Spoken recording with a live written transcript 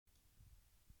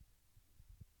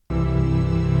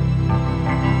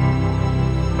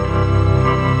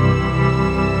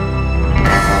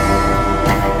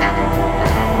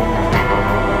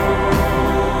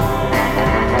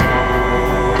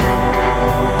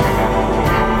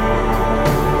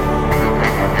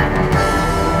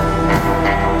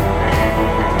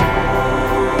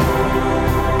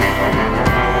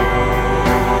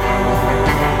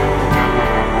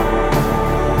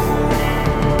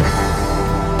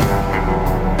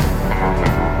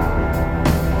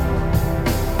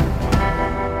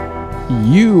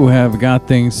You have got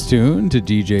things tuned to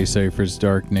DJ Cypher's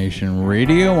Dark Nation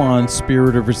Radio on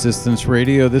Spirit of Resistance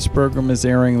Radio. This program is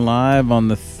airing live on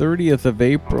the 30th of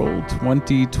April,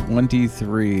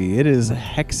 2023. It is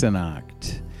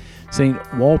Hexennacht, St.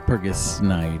 Walpurgis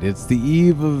Night. It's the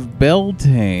eve of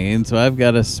Beltane, so I've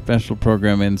got a special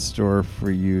program in store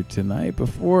for you tonight.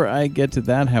 Before I get to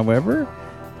that, however,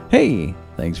 hey,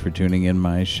 thanks for tuning in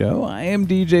my show. I am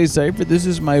DJ Cypher. This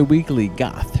is my weekly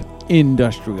goth,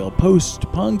 industrial,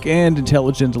 post-punk, and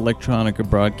intelligent electronica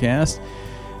broadcast,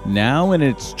 now in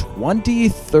its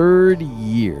 23rd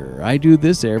year. I do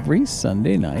this every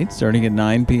Sunday night, starting at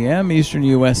 9 p.m. Eastern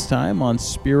U.S. time on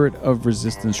Spirit of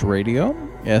Resistance Radio,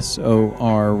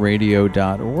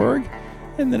 sorradio.org,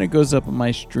 and then it goes up on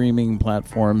my streaming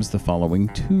platforms the following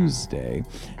Tuesday.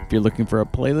 If you're looking for a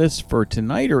playlist for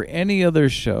tonight or any other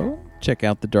show, check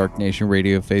out the Dark Nation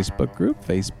Radio Facebook group,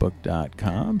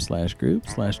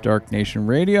 facebook.com/group/Dark Nation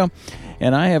Radio.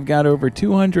 And I have got over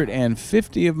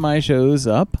 250 of my shows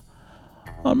up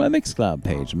on my Mixcloud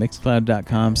page,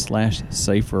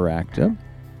 mixcloud.com/cypheractive.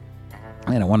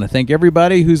 And I want to thank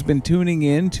everybody who's been tuning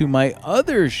in to my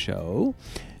other show,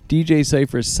 DJ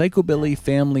Cypher's Psychobilly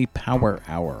Family Power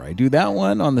Hour. I do that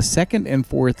one on the second and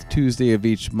fourth Tuesday of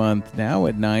each month now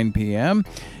at 9 p.m.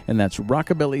 And that's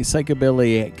rockabilly,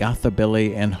 psychobilly,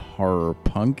 gothabilly, and horror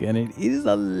punk. And it is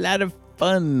a lot of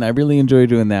fun. I really enjoy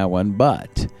doing that one.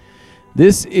 But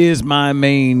this is my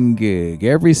main gig.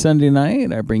 Every Sunday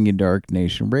night, I bring you Dark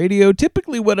Nation Radio.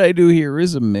 Typically what I do here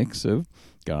is a mix of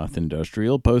goth,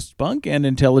 industrial, post-punk, and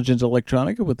intelligent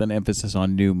electronica with an emphasis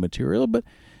on new material. But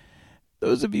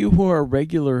those of you who are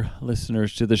regular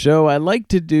listeners to the show,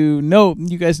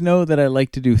 you guys know that I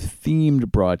like to do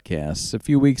themed broadcasts. A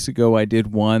few weeks ago, I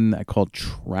did one I called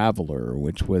Traveler,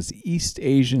 which was East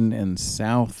Asian and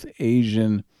South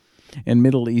Asian and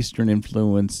Middle Eastern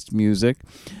influenced music.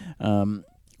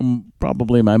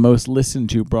 Probably my most listened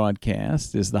to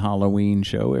broadcast is the Halloween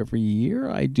show every year.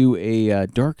 I do a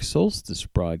Dark Solstice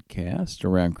broadcast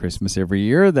around Christmas every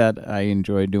year that I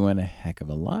enjoy doing a heck of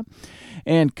a lot.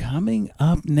 And coming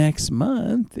up next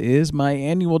month is my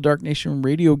annual Dark Nation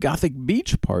Radio Gothic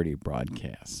Beach Party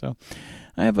broadcast. So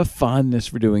I have a fondness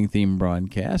for doing theme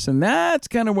broadcasts, and that's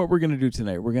kind of what we're going to do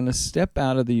tonight. We're going to step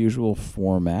out of the usual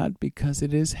format because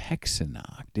it is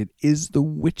Hexennacht. It is the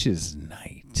Witches'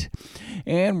 Night.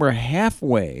 And we're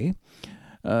halfway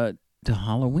to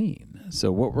Halloween.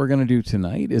 So what we're going to do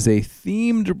tonight is a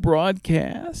themed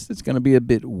broadcast. It's going to be a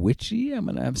bit witchy. I'm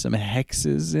going to have some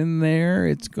hexes in there.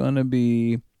 It's going to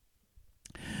be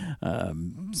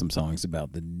some songs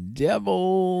about the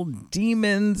devil,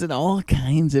 demons, and all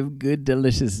kinds of good,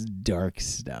 delicious, dark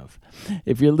stuff.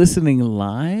 If you're listening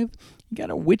live, you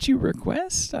got a witchy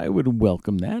request, I would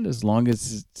welcome that as long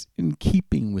as it's in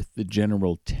keeping with the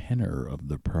general tenor of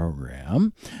the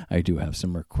program. I do have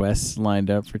some requests lined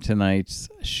up for tonight's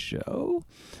show.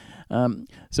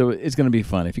 So it's going to be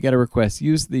fun. If you got a request,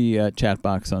 use the chat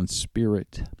box on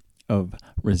Spirit of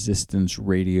Resistance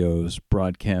Radio's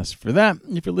broadcast for that.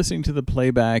 If you're listening to the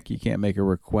playback, you can't make a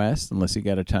request unless you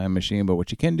got a time machine, but what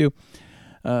you can do,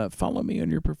 follow me on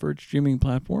your preferred streaming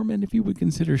platform, and if you would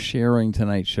consider sharing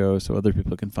tonight's show so other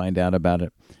people can find out about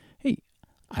it, hey,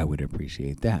 I would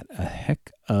appreciate that a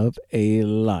heck of a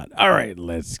lot. All right,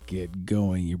 let's get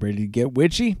going. You ready to get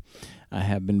witchy? I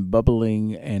have been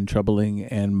bubbling and troubling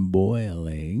and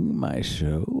boiling my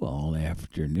show all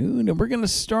afternoon, and we're going to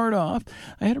start off.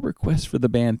 I had a request for the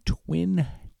band Twin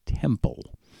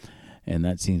Temple, and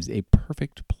that seems a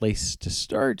perfect place to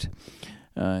start.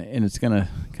 And it's going to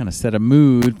kind of set a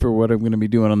mood for what I'm going to be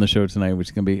doing on the show tonight, which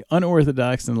is going to be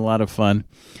unorthodox and a lot of fun.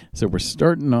 So we're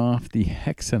starting off the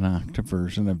Hexennacht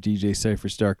version of DJ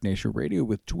Cypher's Dark Nation Radio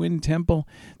with Twin Temple.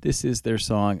 This is their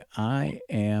song, I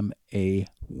Am a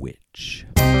Witch.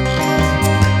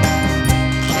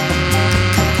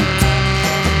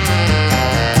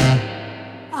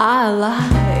 I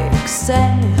like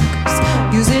sex,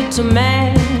 use it to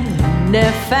manifest.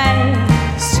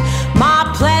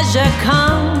 My pleasure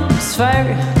comes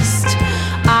first.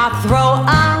 I throw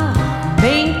a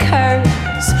mean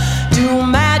curse, do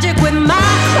magic with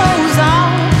my clothes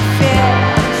off.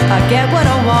 Yeah, I get what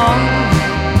I want.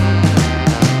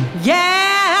 Yeah,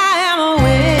 I am a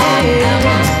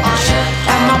witch,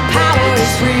 and my power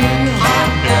is free.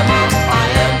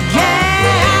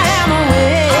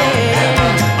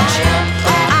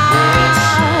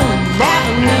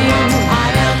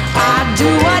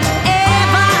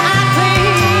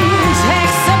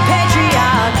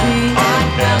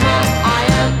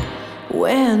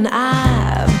 When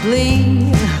I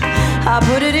bleed, I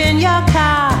put it in your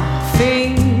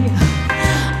coffee.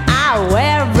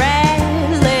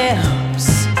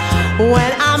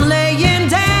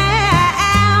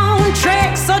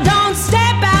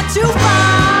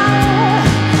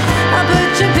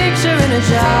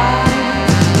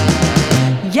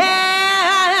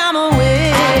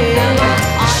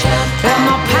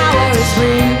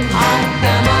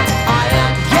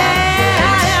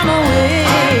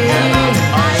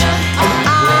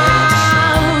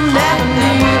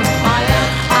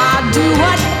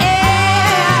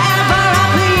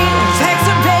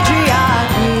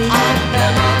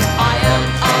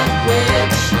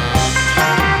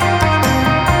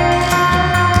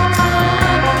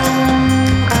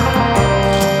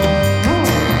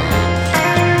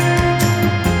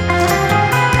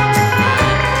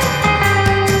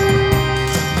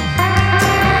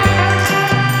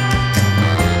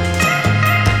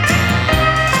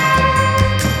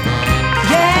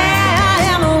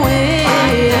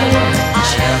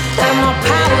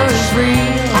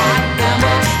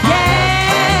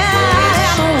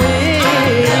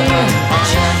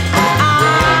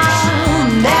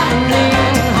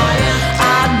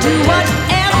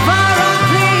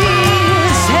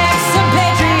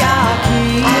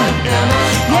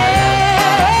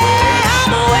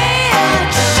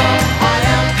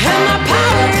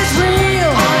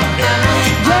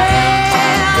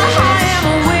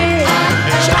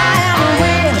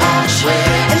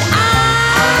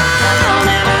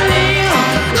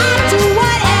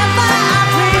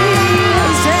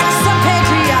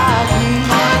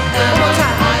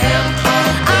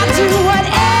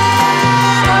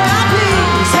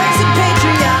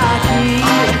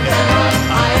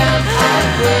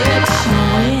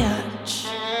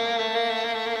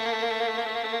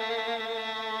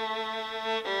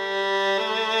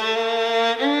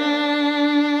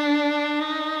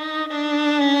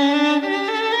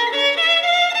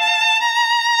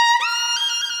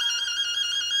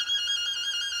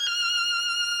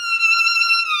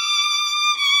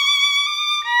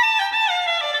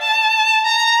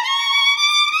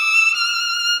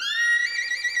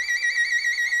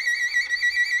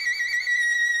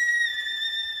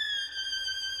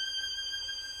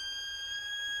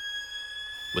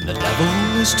 When the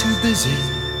devil is too busy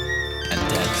and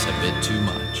death's a bit too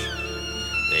much,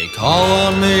 they call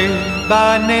on me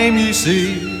by name, you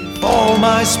see, for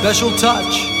my special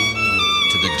touch.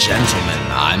 To the gentlemen,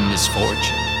 I'm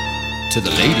misfortune. To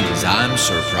the ladies, I'm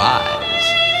surprise.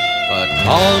 But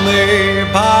call me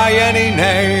by any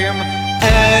name,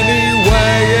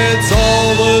 anyway, it's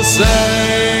all the same.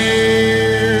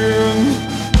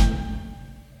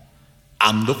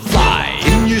 I'm the fly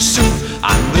in your soup,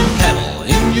 I'm the pebble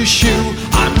in your shoe,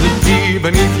 I'm the bee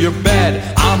beneath your bed,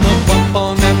 I'm the bump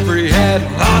on every head,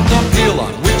 I'm the peel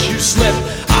on which you slip,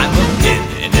 I'm the pin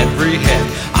in every head,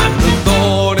 I'm the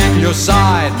thorn in your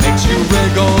side, makes you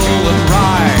wriggle and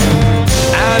ride.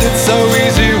 And it's so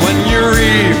easy when you're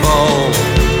evil.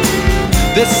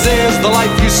 This is the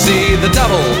life you see, the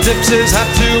devil tips his hat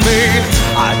to me.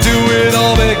 I do it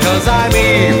all because I'm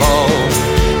evil,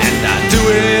 and I do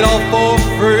it all for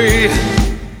free.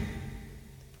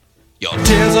 Your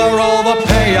tears are all the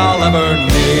pay I'll ever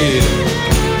need.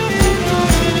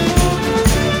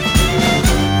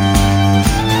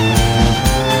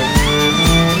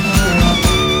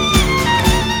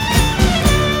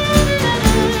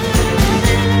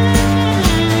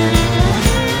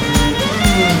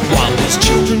 While there's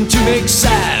children to make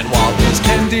sad, while there's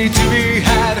candy to be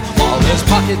had, while there's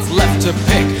pockets left to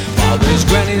pick, while there's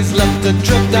grannies left to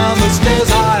trip down the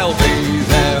stairs, I'll be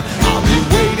there. I'll be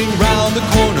waiting round the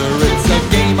corner. It's a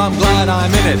game, I'm glad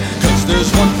I'm in it, 'cause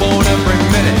there's one phone every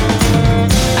minute.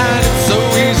 And it's so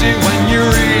easy when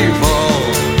you're evil.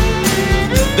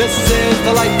 This is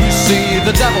the life you see,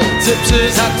 the devil tips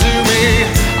his hat to me.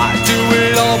 I do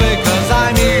it all because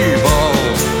I'm evil,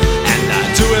 and I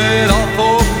do it all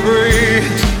for free.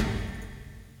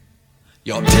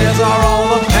 Your tears are all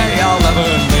the pay I'll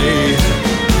ever need.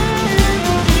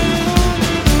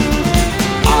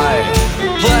 I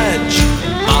pledge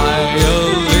my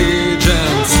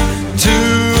allegiance to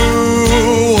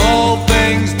all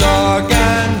things dark,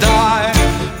 and I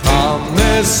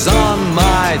promise on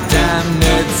my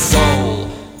damned soul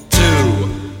to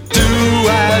do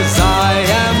as I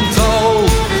am told.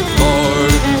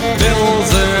 Lord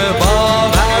Beelzebub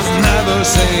has never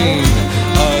seen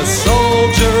a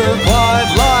soldier quite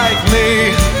like me.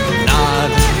 Not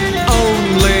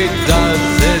only does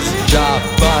his job,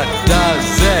 but does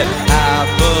it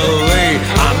happily.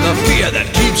 I'm the fear that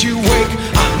keeps you awake,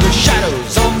 I'm the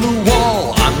shadows on the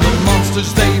wall, I'm the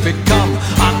monsters they become,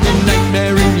 I'm the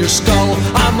nightmare in your skull,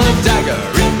 I'm a dagger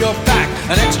in your back,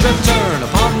 an extra turn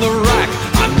upon the rack,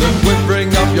 I'm the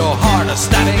quivering of your heart, a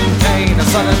stabbing pain, a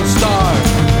sudden start.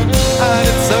 And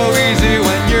it's so easy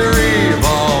when you're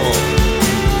evil.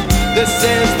 This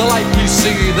is the life you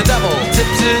see, the devil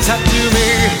tips his hat to me.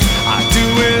 I do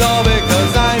it all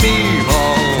because I'm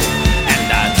evil, and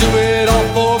I do it all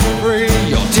for free.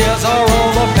 Your tears are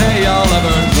all the pay I'll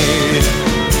ever need,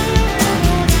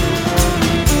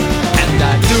 and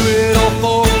I do it all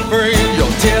for free.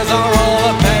 Your tears are all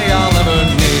the pay I'll ever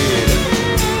need,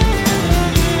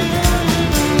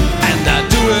 and I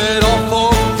do it all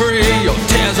for free. Your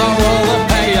tears are all the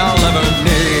pay I'll ever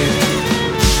need.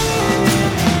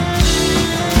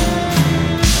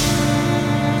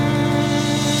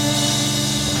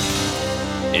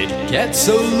 It gets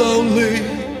so lonely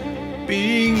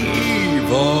being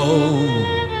evil.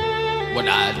 What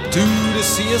I'd do to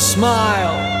see a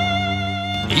smile,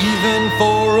 even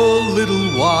for a little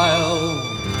while.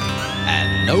 And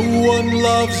no one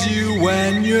loves you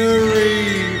when you're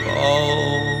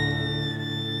evil.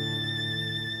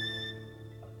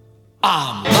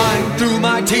 I'm lying through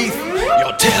my teeth.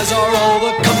 Your tears are all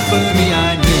the company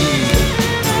I need.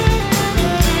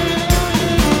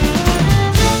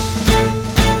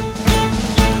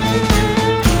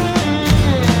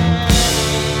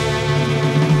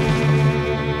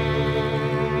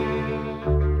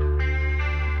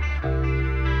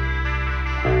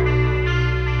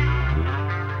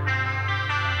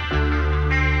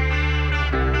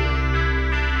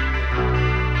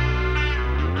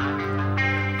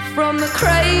 From the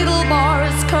cradle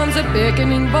bars comes a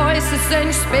beckoning voice that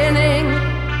sends you spinning.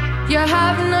 You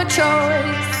have no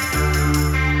choice.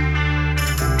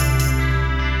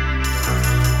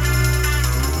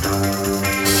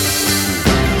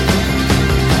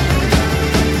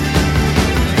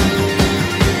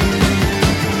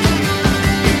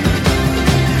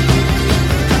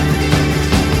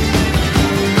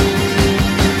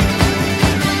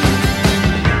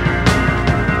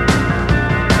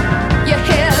 You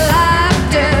hear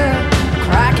laughter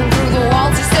cracking through the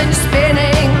walls, you send you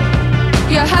spinning.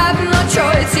 You have no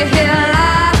choice, you hear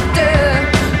laughter.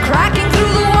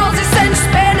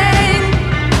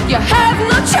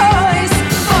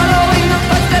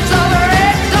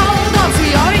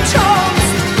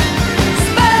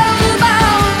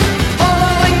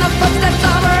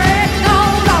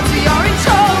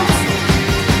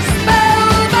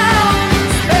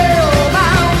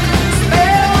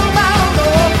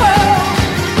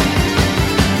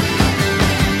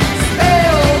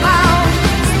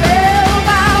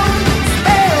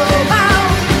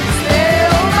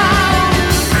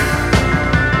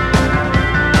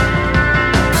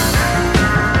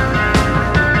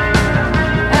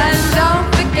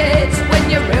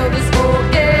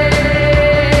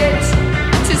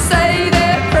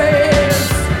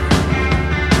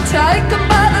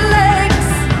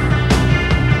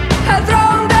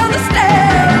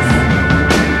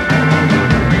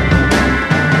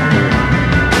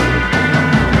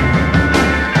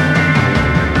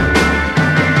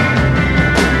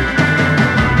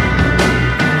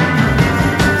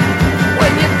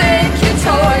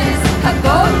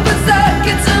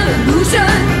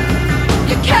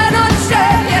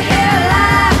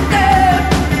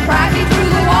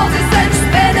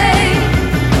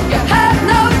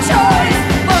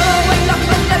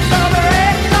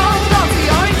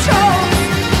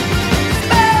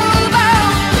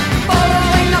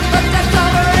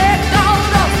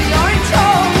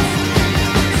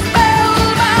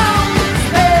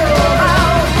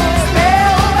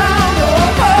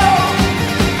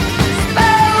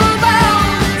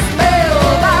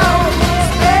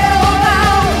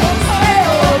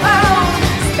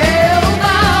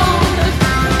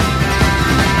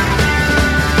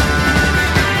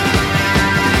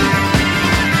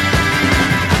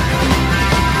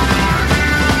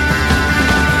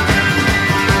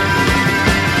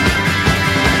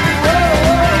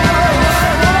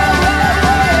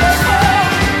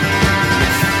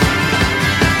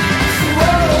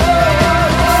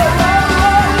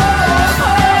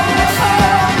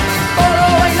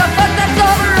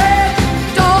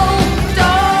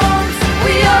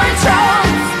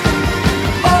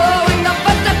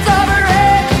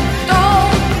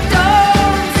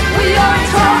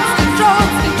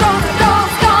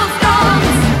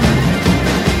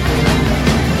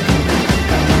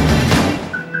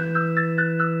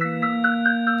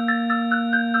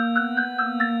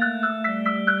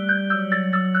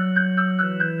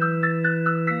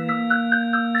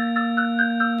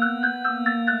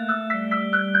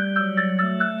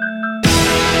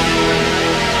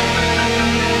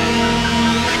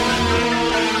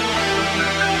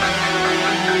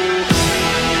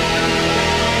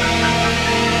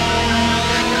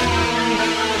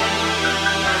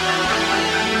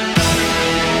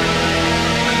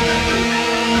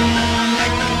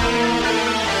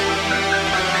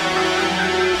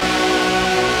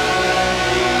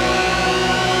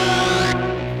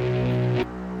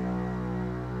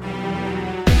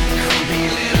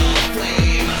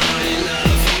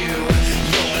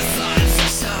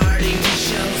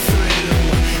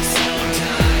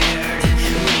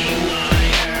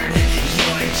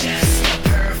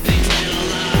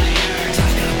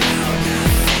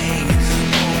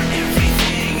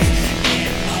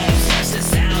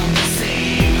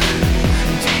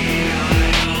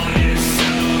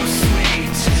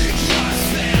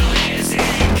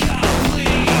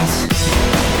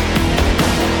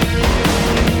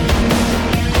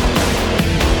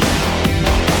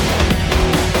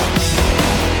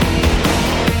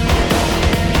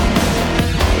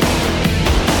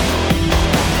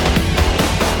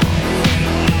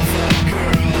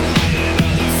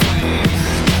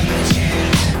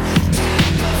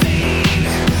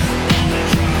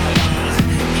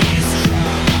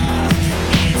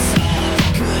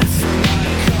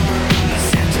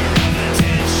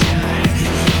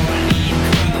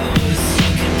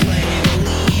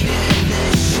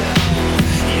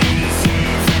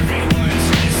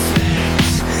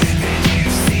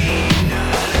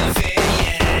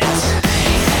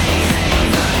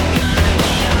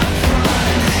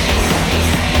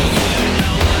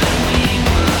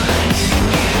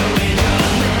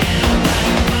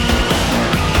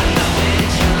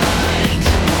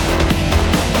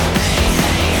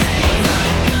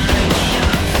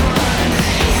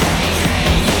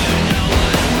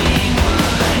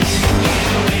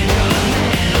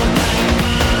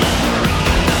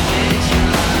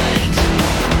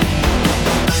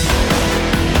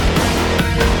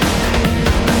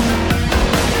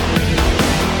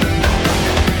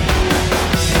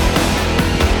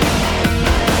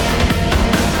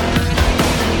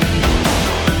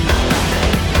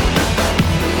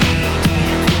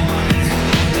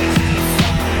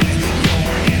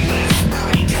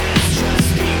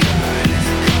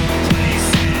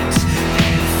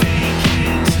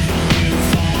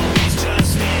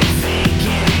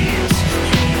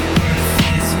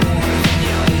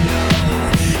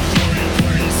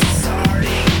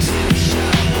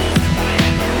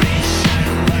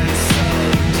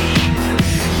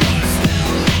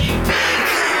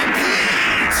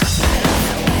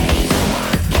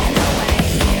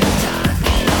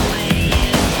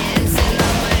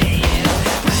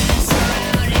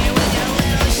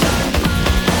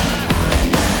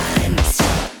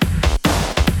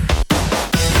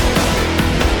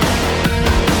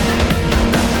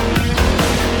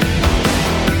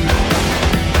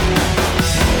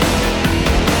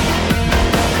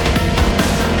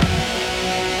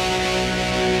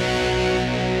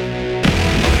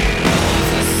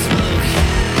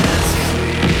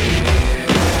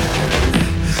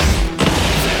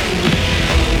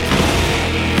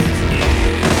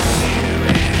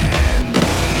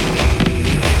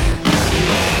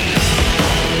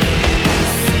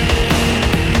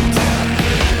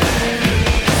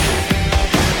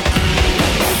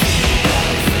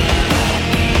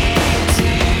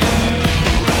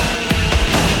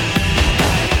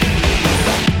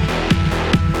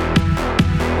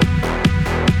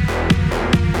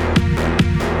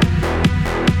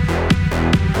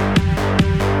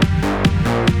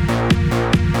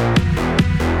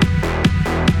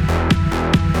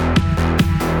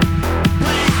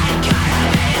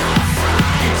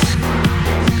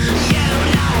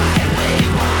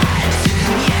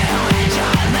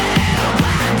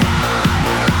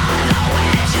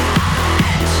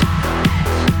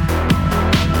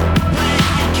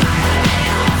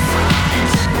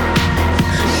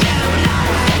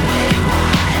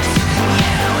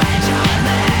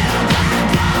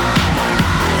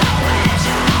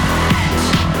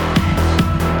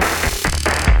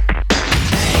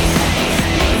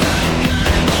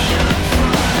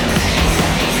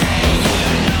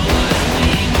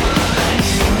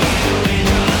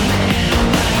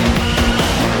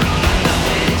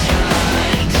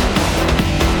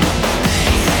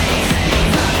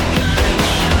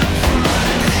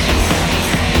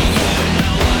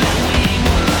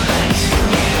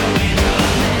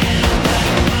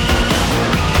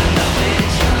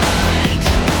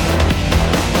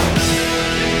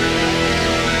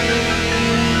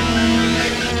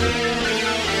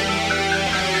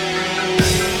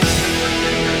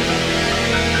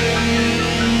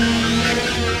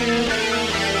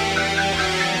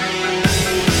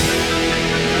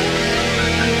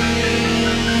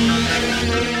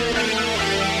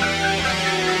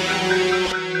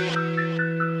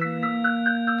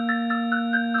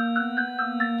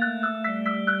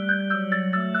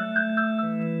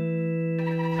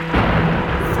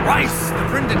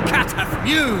 branded cat hath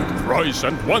mewed. Thrice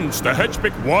and once the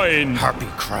hedgepick whined. Harpy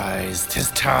cries,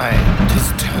 'tis time,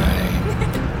 'tis time.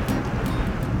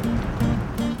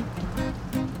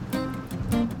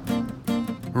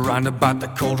 Round about the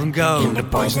cauldron go. In the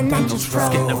poison angels roll.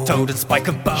 Skin of toad and spike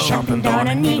of bone. Sharpened on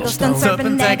an eagle's stone.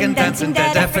 Serpent egg and dancing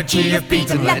dead effigy of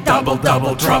beaten. Let double,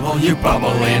 double trouble you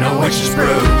bubble in a witch's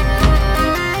brew.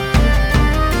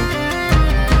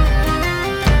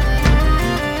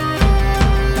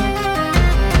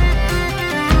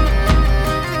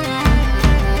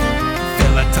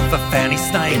 A fanny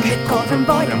snake. In the cauldron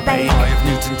boiling bake. Eye of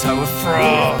Newton, toe of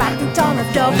frog. Back and dawn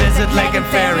of dove. Lizard leg and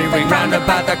fairy ring. Round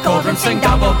about the cauldron sing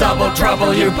double, double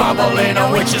trouble you bubble in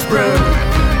a witch's brew.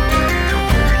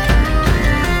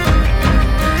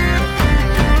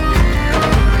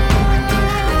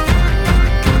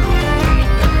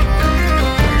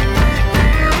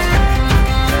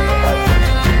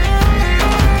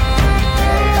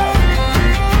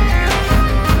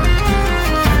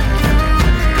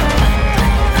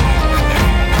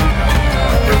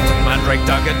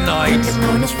 Dug at night. When the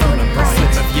moon is full and bright.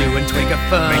 Slip of yew and twig of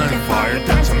fern. Make the fire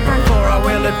dance and burn. For our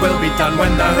will it will be done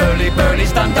when the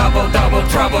hurly-burly's done. Double, double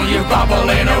trouble you bubble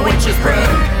in a witch's brew.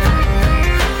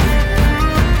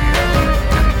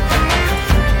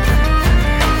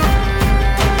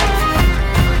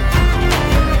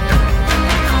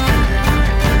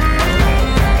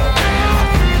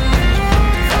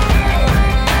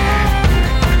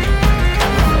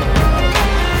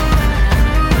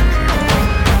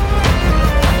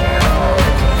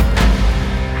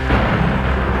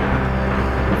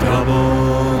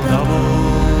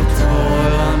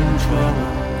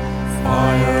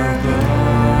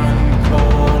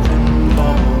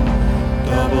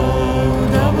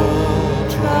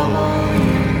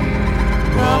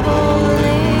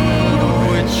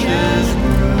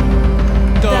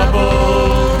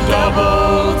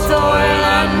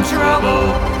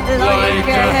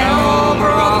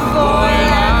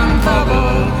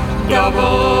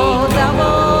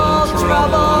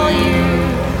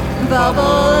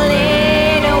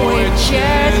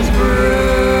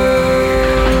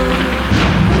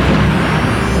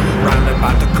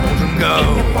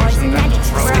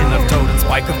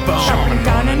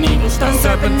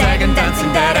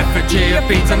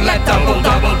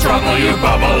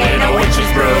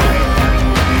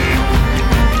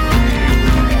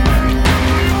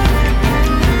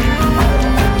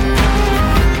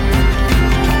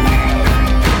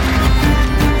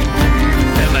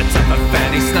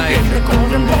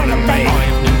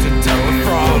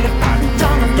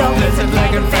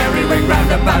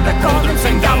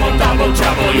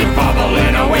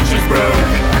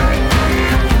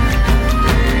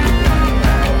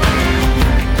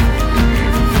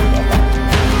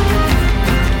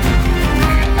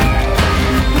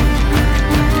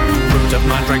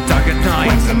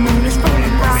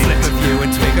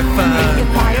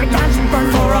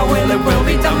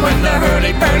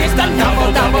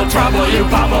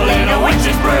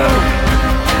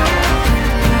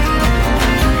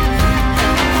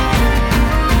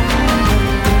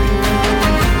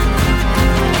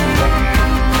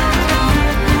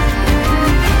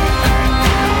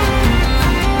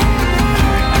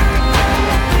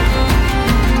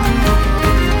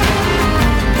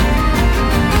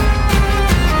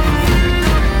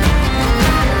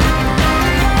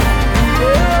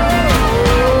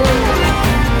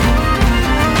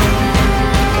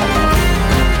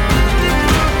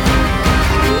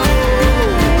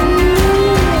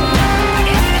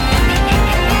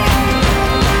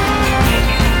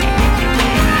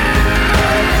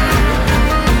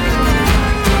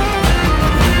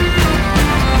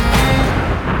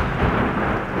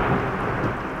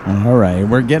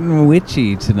 We're getting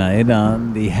witchy tonight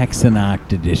on the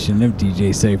Hexennacht edition of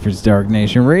DJ Cypher's Dark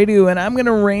Nation Radio, and I'm going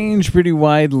to range pretty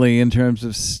widely in terms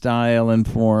of style and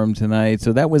form tonight.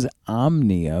 So that was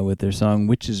Omnia with their song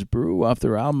Witch's Brew off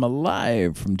their album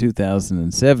Alive from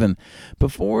 2007.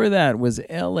 Before that was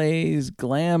LA's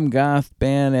glam goth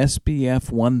band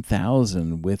SPF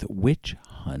 1000 with Witch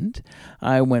Hunt.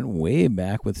 I went way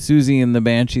back with Susie and the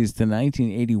Banshees to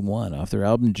 1981 off their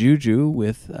album Juju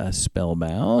with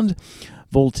Spellbound.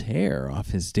 Voltaire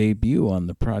off his debut on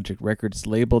the Project Records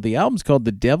label. The album's called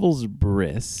The Devil's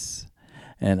Briss,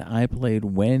 and I played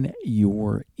When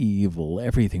You're Evil.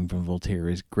 Everything from Voltaire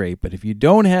is great, but if you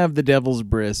don't have The Devil's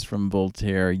Briss from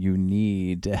Voltaire, you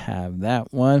need to have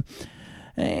that one.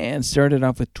 And started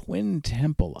off with Twin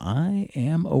Temple, I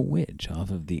Am a Witch,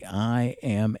 off of the I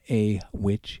Am a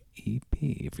Witch EP.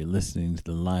 If you're listening to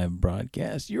the live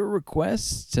broadcast, your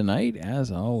requests tonight,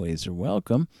 as always, are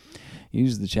welcome.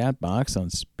 Use the chat box on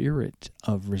Spirit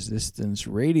of Resistance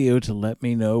Radio to let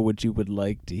me know what you would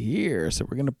like to hear. So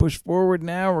we're going to push forward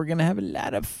now. We're going to have a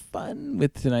lot of fun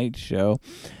with tonight's show.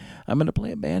 I'm going to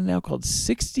play a band now called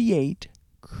 68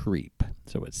 Creep.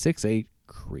 So it's 68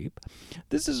 Creep.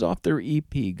 This is off their EP,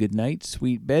 Goodnight,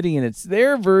 Sweet Betty, and it's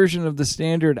their version of the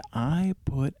standard I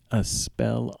Put a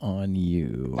Spell on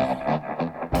You.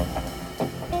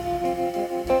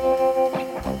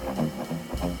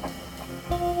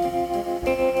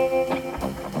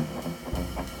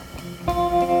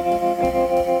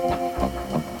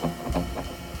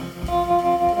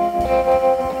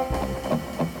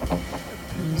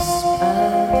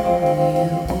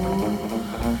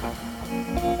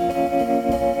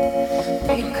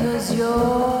 Because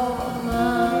you're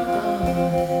mine.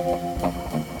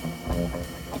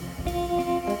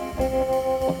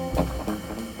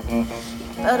 You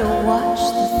better watch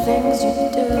the things you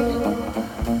do.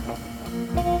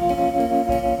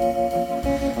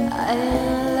 I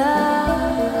lie.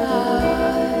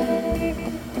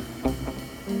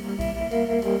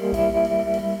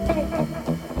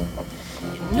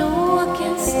 You know I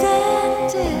can't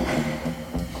stand it.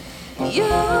 You're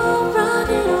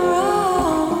running around.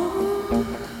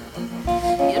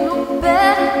 You know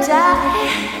better die.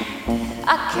 I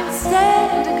can't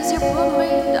stand it 'cause you put me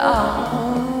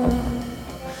down.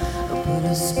 I put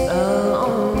a spell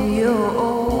on you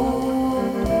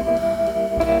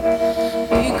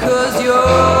because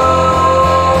you're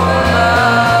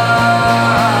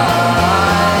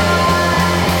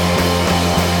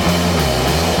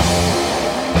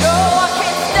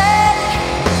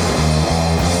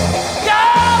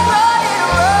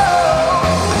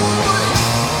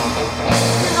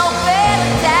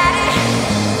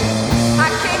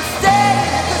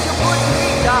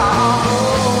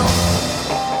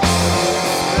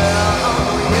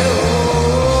you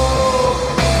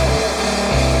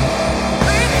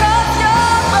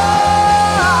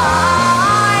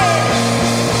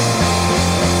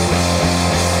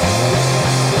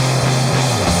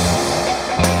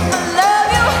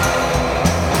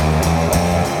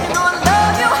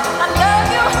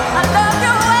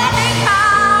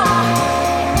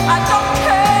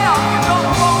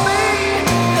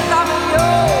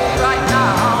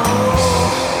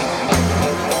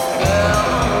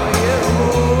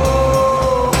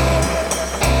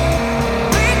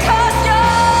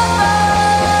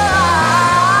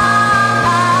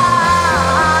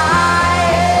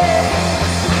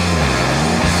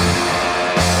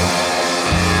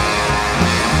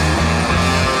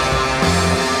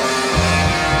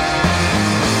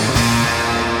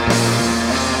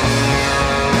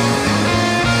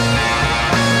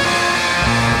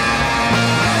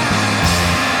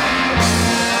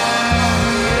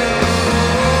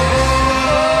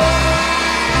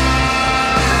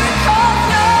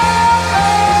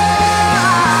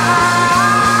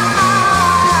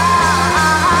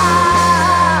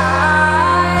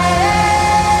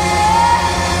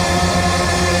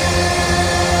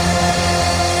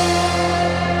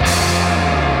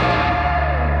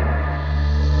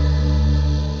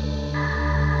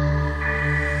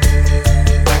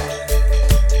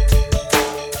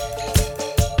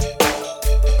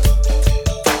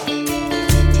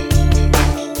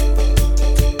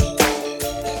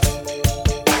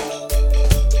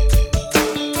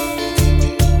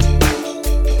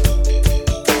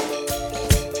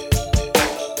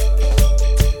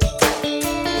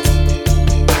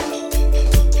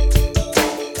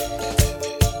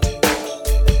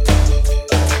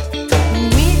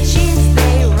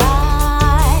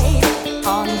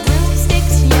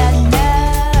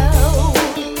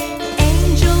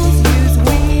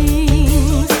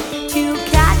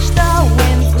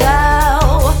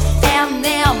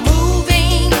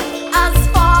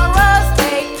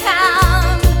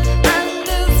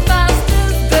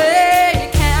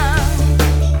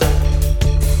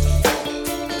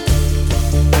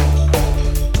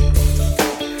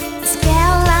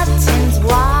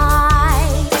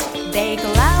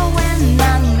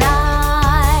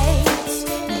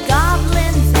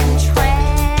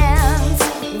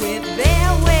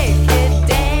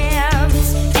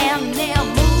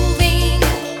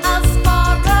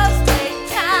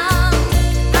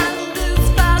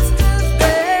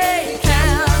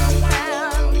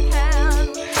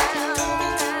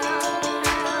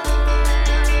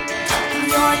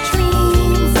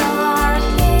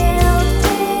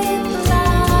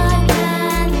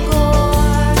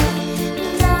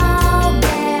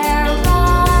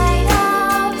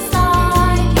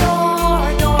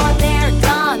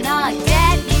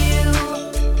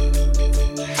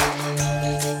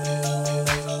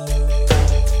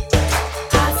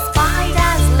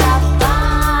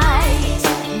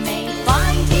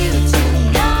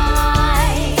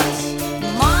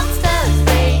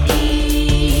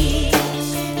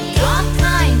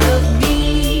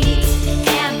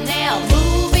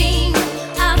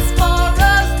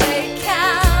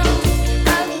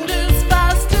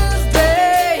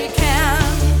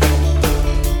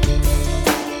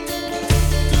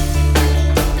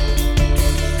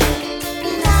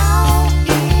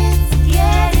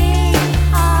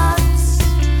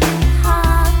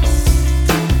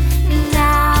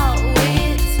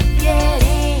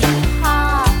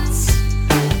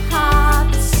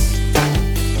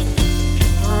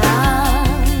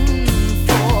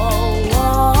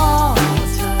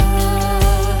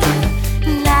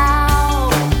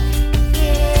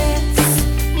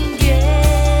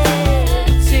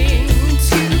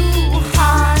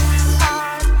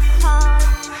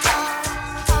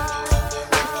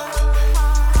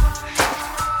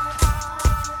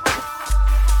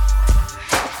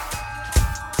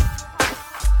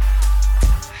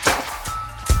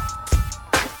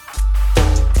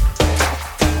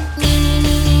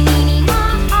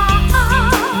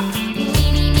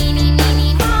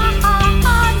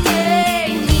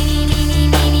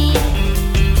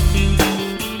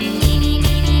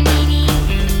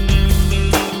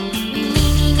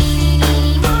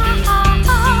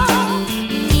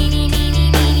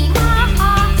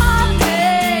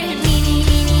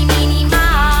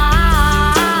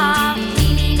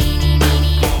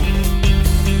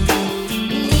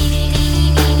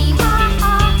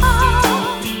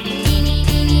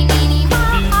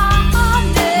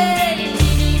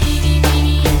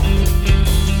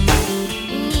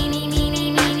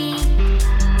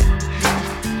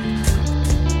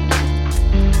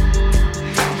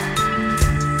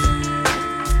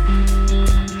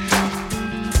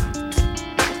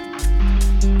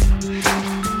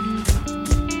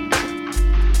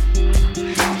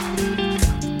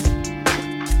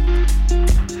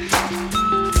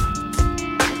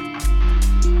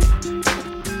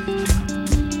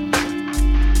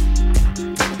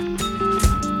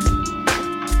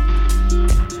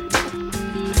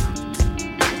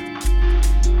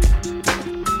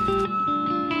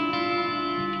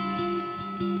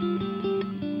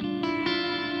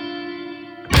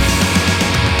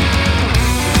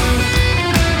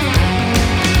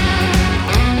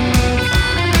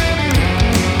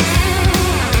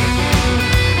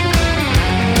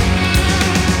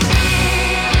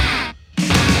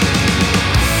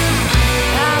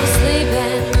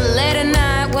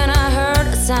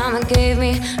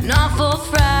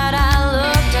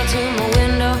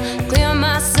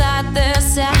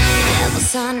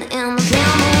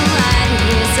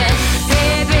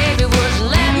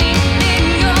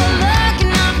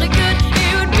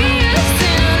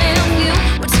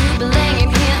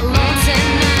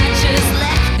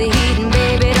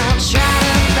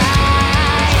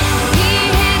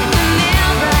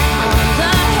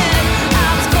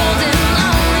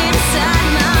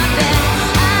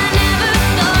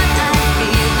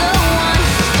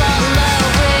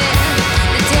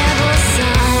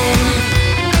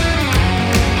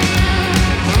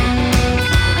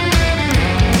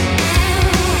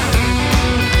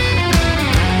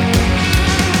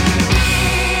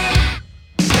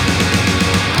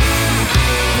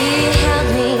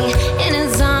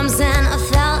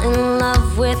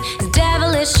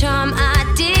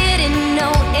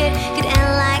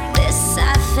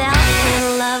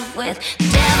with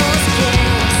devil's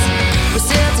kiss. We're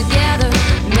still together,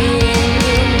 me and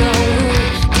you know who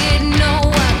didn't know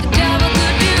what the devil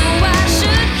could do. I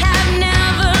should have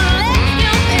never let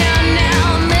you in.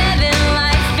 Now I'm living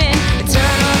life in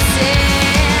eternal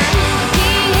sin. He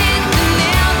hit the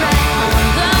nail right on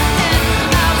the head.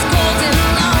 I was cold and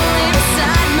lonely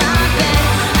beside my bed.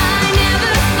 I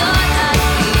never thought I'd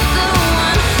be the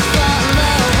one to fall in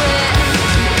love with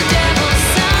the devil's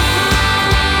son.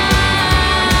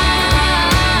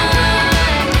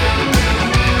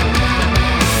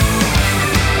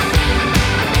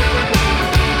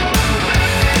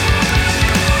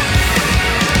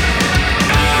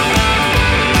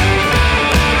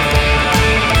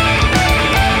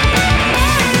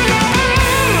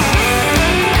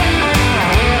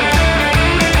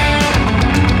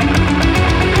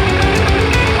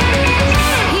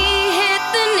 He hit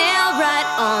the nail right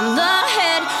on the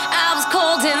head. I was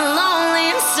cold and lonely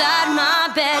inside my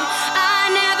bed. I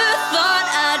never thought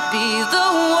I'd be the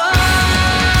one.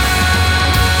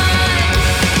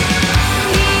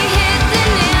 He hit the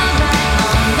nail right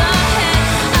on the head.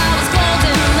 I was cold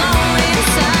and lonely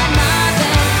inside my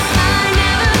bed. I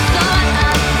never thought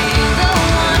I'd be the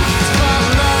one to fall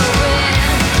in love with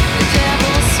the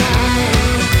devil's son.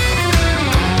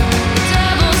 The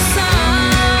devil's son.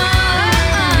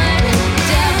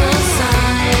 Devil's son.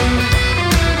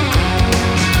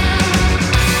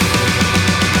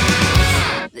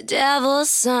 The devil's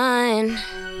son.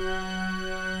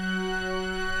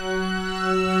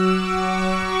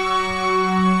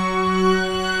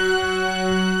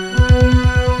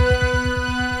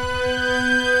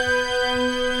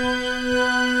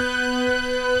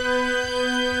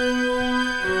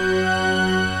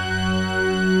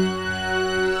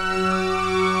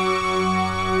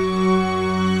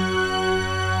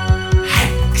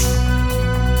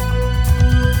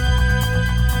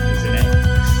 Is it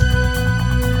X?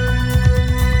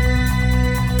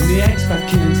 The X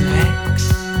back into Hex.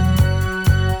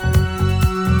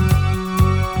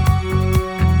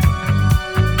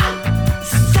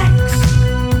 Sex.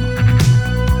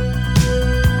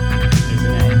 Is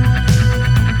it X?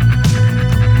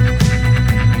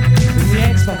 The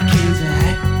X back into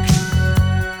Hex.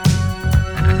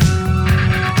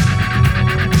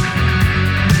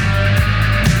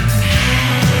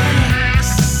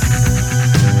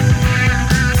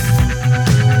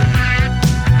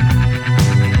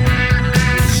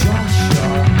 Sure,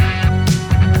 sure.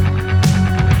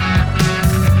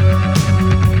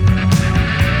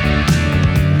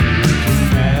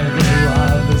 Never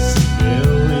love a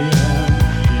civilian. You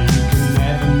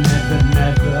can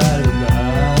never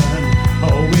learn.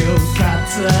 Oh, we'll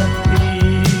cut a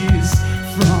piece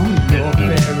from your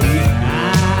very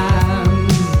hand.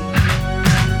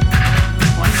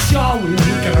 I'm sure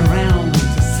we'll get around to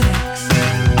sex.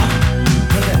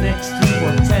 Put it next to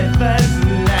whatever's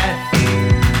left.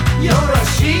 You're a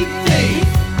sheep thief.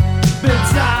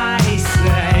 But I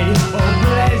say, oh,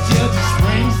 pleasure just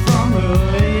springs from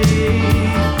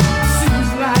relief. Seems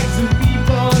like some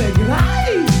people that get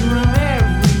eyes from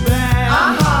every band.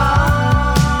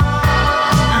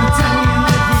 I'm telling you,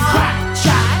 every crack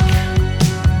jack.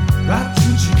 That's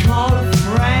what you call a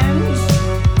friend.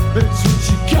 That's what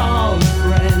you call a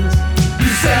friend. You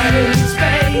said it in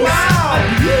space. Wow. A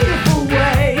beautiful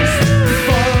ways. You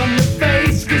fall on your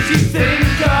face 'cause you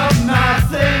think of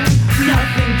nothing.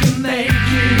 Nothing can make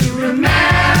you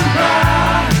remember.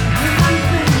 One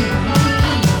thing.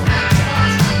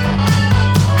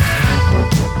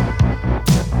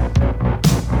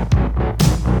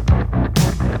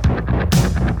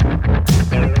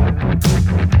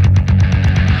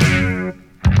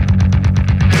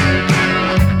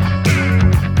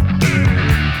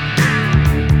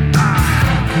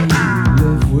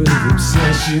 Live with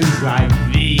obsessions like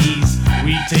these.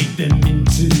 We take them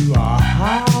into our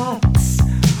hearts.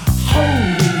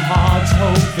 Holding hearts,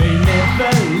 hope they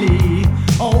never leave.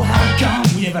 Oh, how come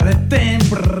we ever let them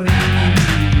breathe?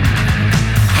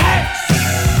 Hex!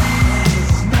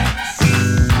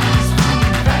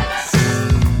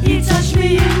 You touch me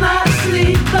in my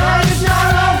sleep, but it's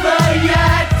not over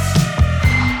yet.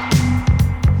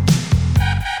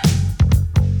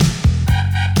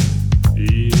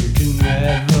 You can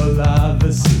never love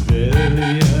a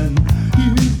civilian.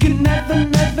 You can never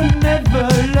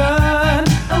learn.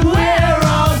 And we're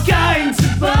all going to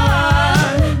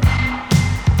burn.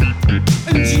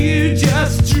 And you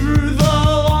just drew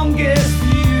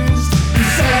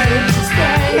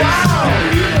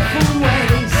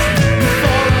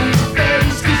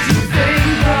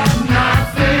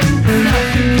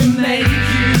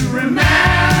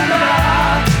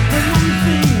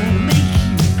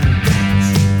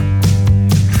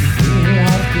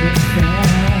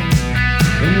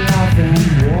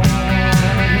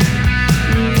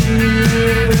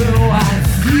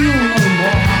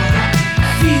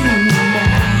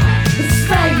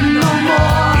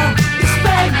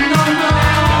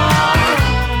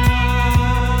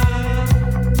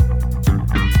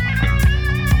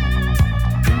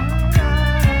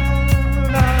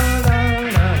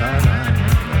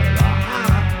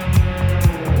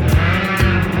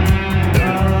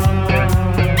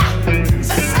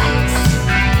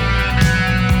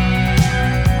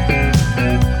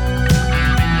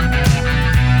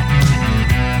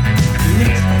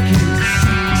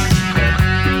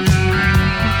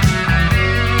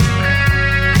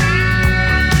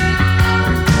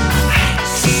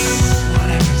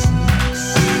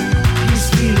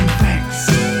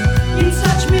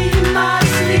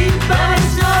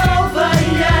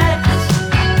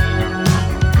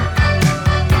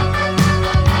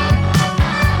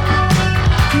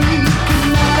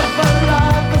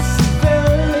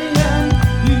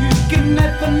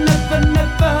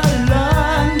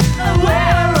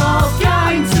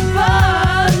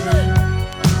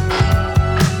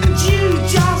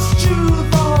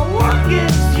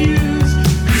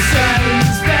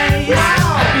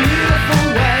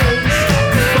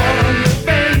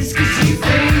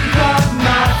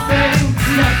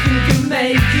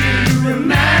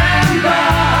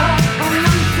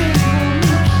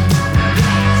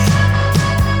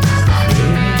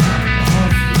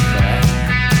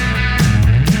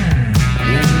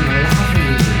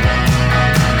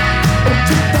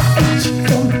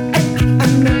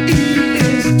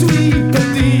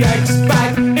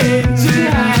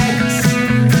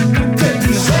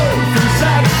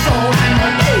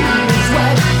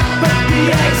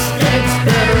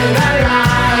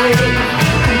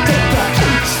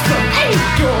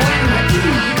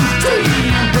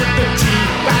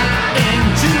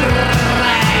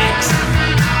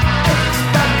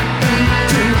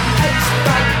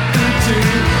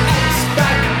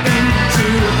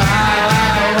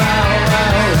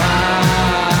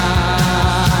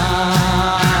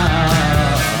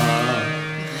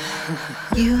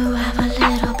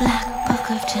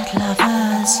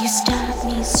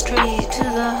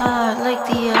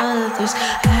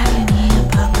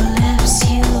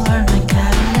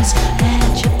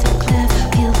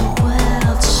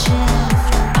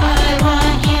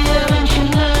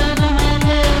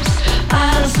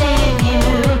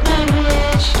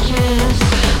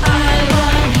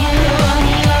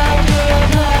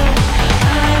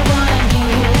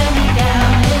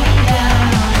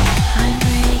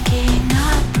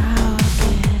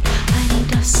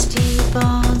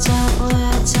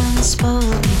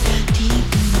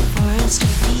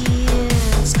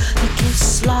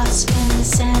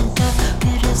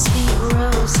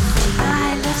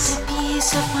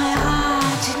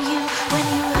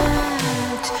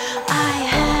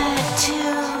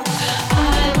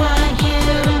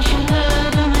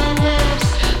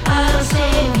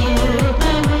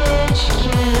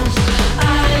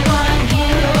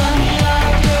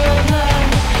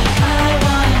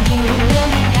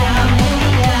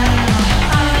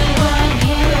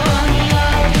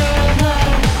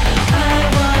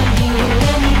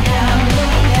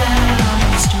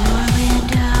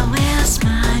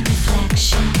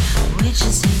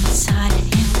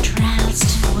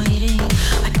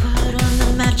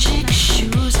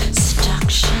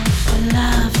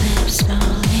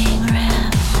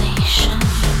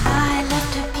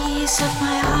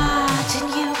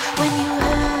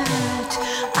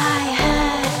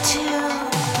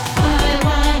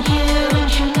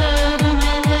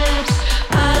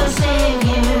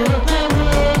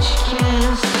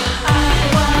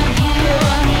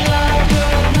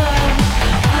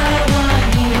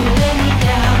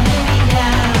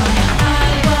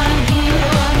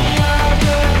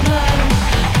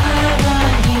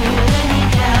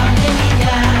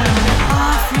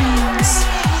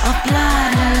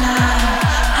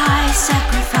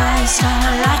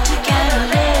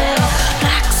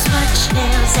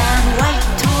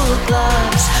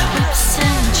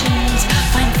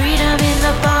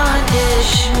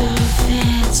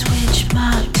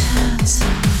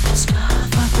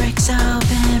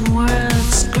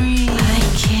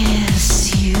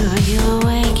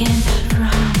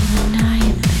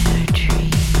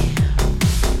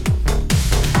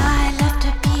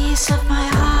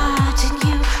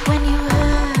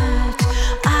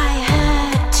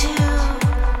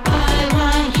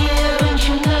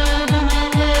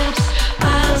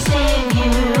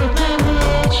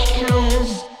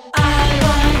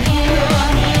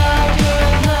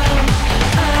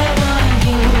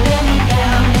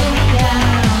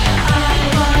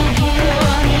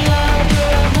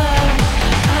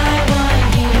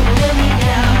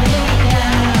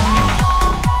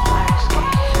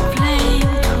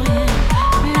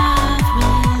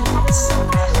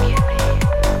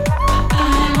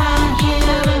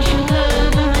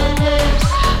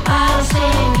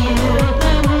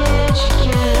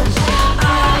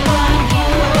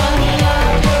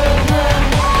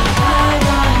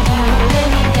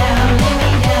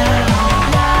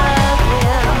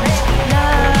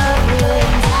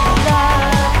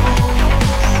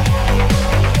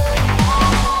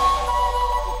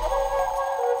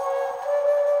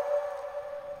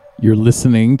You're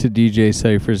listening to DJ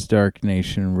Cypher's Dark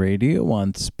Nation Radio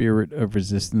on Spirit of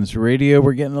Resistance Radio.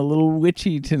 We're getting a little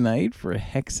witchy tonight for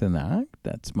Hexennacht.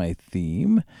 That's my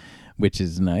theme,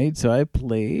 Witch's Night. So I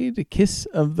played Kiss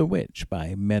of the Witch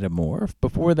by Metamorph.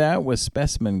 Before that was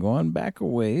Specimen, going back a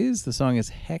ways. The song is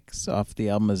Hex off the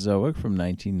album Zoic from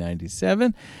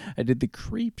 1997. I did The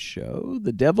Creep Show,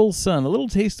 The Devil's Son, a little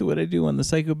taste of what I do on the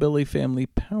Psychobilly Family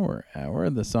Power Hour.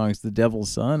 The song's The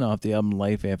Devil's Son off the album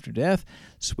Life After Death,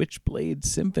 Switchblade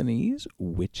Symphonies,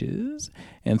 Witches,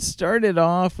 and started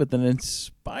off with an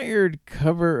inspired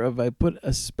cover of I Put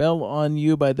a Spell on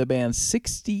You by the band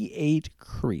 68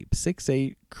 Creep.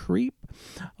 68 Creep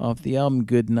off the album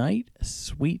Good Night,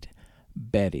 Sweet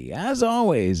Betty. As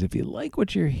always, if you like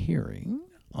what you're hearing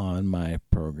on my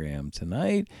program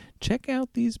tonight, check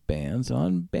out these bands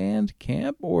on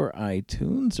Bandcamp or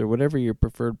iTunes or whatever your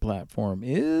preferred platform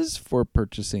is for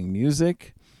purchasing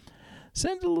music.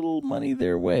 Send a little money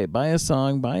their way. Buy a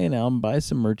song, buy an album, buy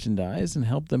some merchandise, and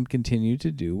help them continue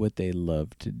to do what they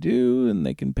love to do. And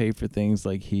they can pay for things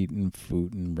like heat and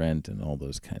food and rent and all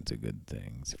those kinds of good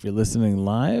things. If you're listening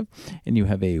live and you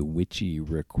have a witchy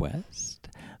request,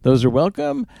 those are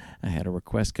welcome. I had a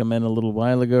request come in a little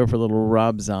while ago for a little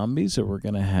Rob Zombie, so we're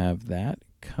going to have that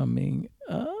coming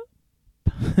up.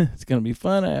 It's going to be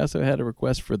fun. I also had a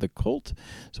request for The Cult,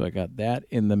 so I got that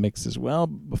in the mix as well.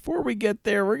 Before we get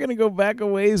there, we're going to go back a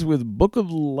ways with Book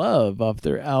of Love off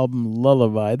their album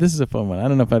Lullaby. This is a fun one. I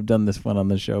don't know if I've done this one on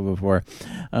the show before.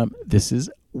 This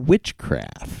is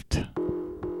Witchcraft.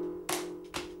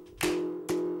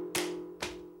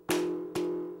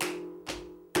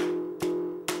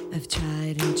 I've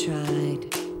tried and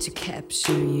tried to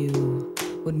capture you.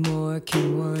 What more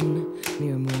can one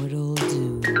mere mortal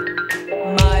do?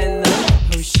 My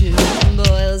love potion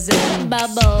boils and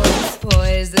bubbles,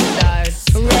 poison darts,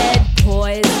 red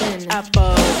poison,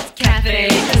 apples, cafe,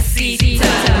 casita,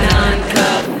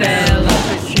 non-cafe,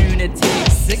 opportunity,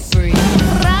 sick breeze,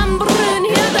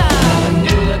 Rambrunhilda,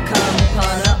 Nula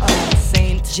Campana on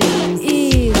St. James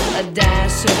Eve, a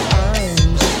dash of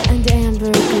orange and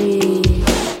ambergris,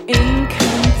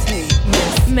 incantate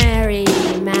Miss Mary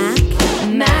Mac,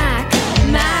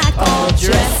 all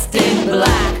dressed in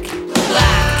black.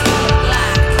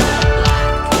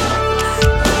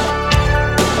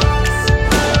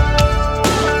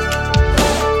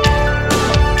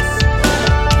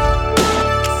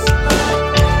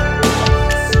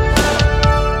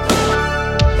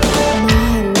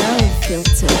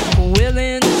 Will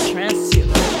entrance you,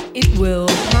 it will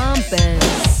pump and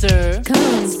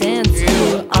circumstance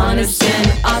you. Honest and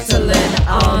Ottoline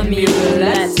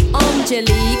amulet,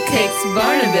 Angelique takes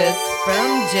Barnabas from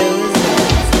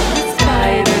Joseph.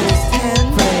 Spiders can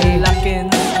pray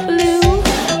Luckins blue.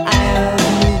 I'll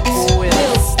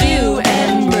will stew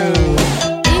and brew.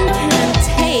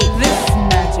 Incantate this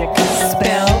magic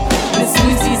spell. Miss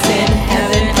Lucy's in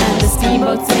heaven and the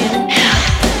steamboat's in hell.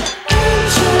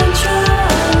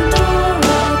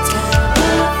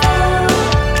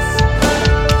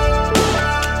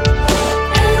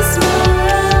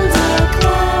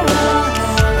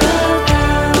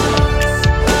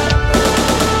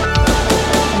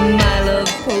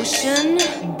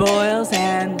 Boils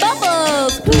and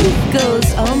bubbles, poof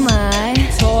goes oh my,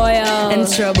 toil and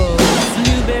trouble,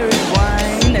 blueberry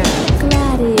wine and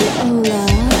gladiola.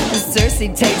 Cersei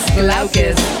takes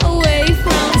Glaucus away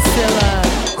from Scylla,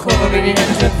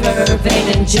 coriander, vervain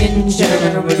and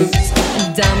ginger root,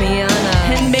 Damiana,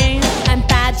 henbane and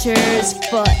Badger's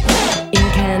foot,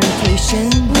 incantation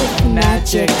with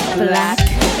magic black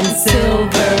and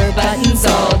silver buttons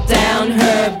all down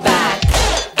her back.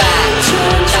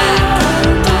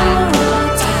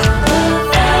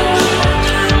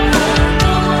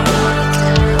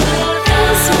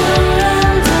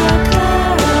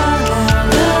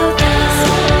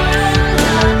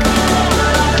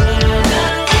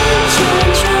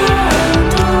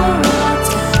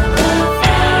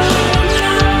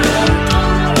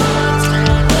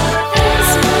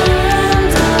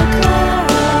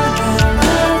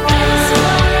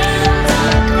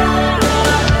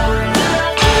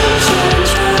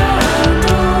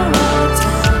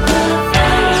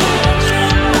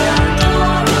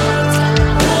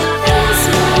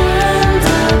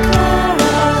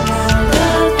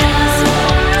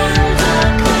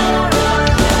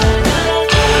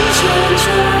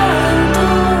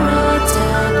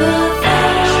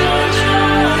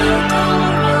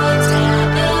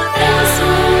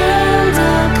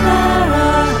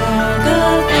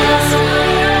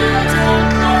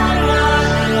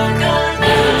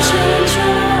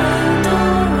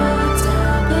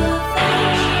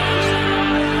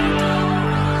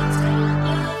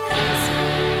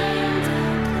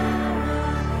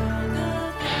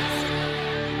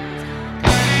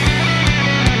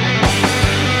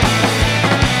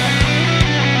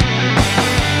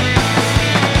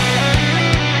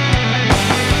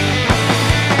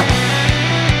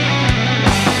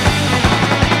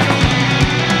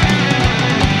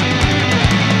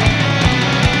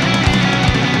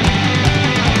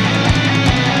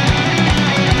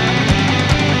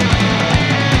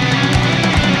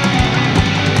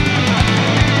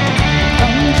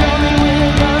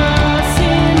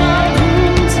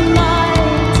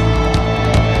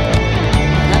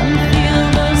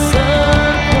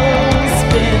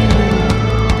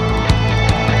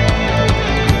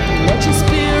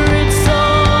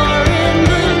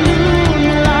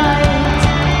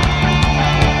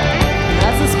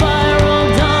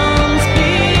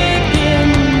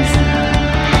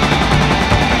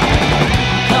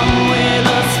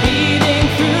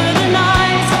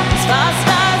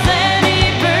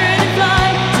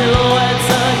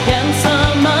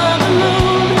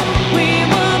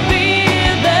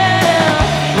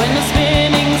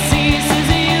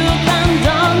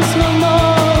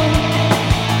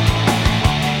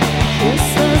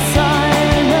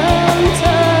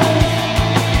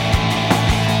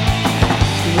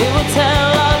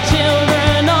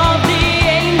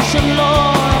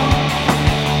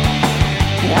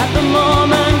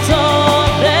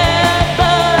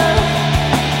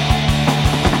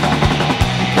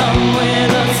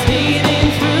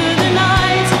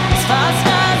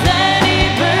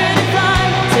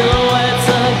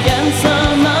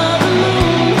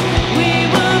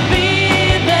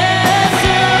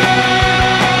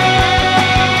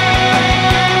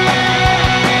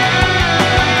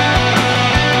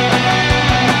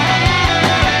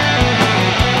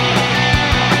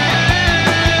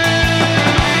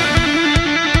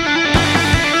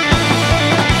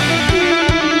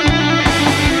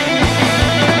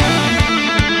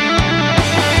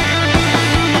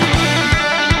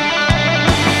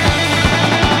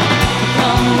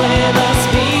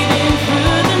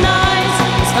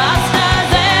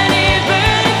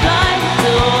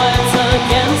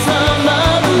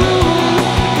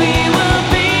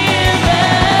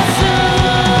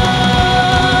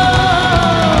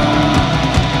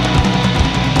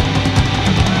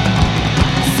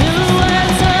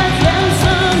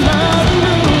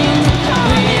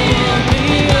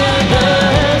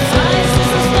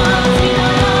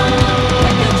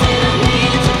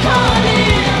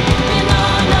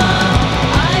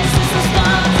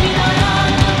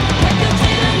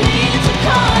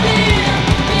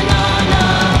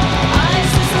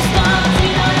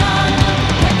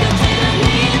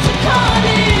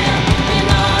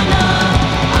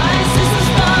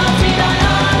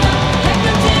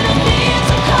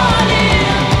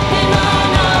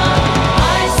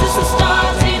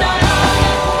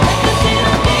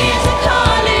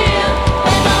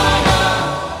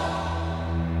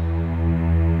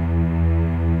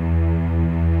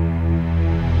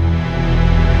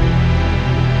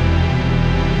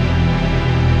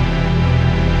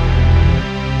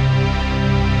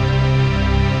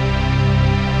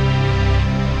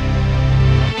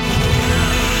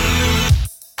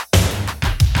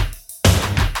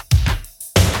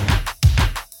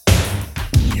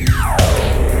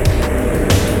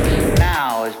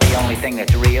 thing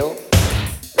that's real.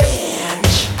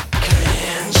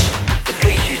 The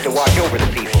police used to watch over the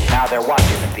people. Now they're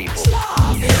watching the people.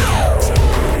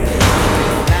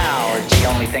 Now is the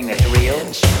only thing that's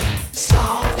real.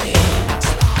 So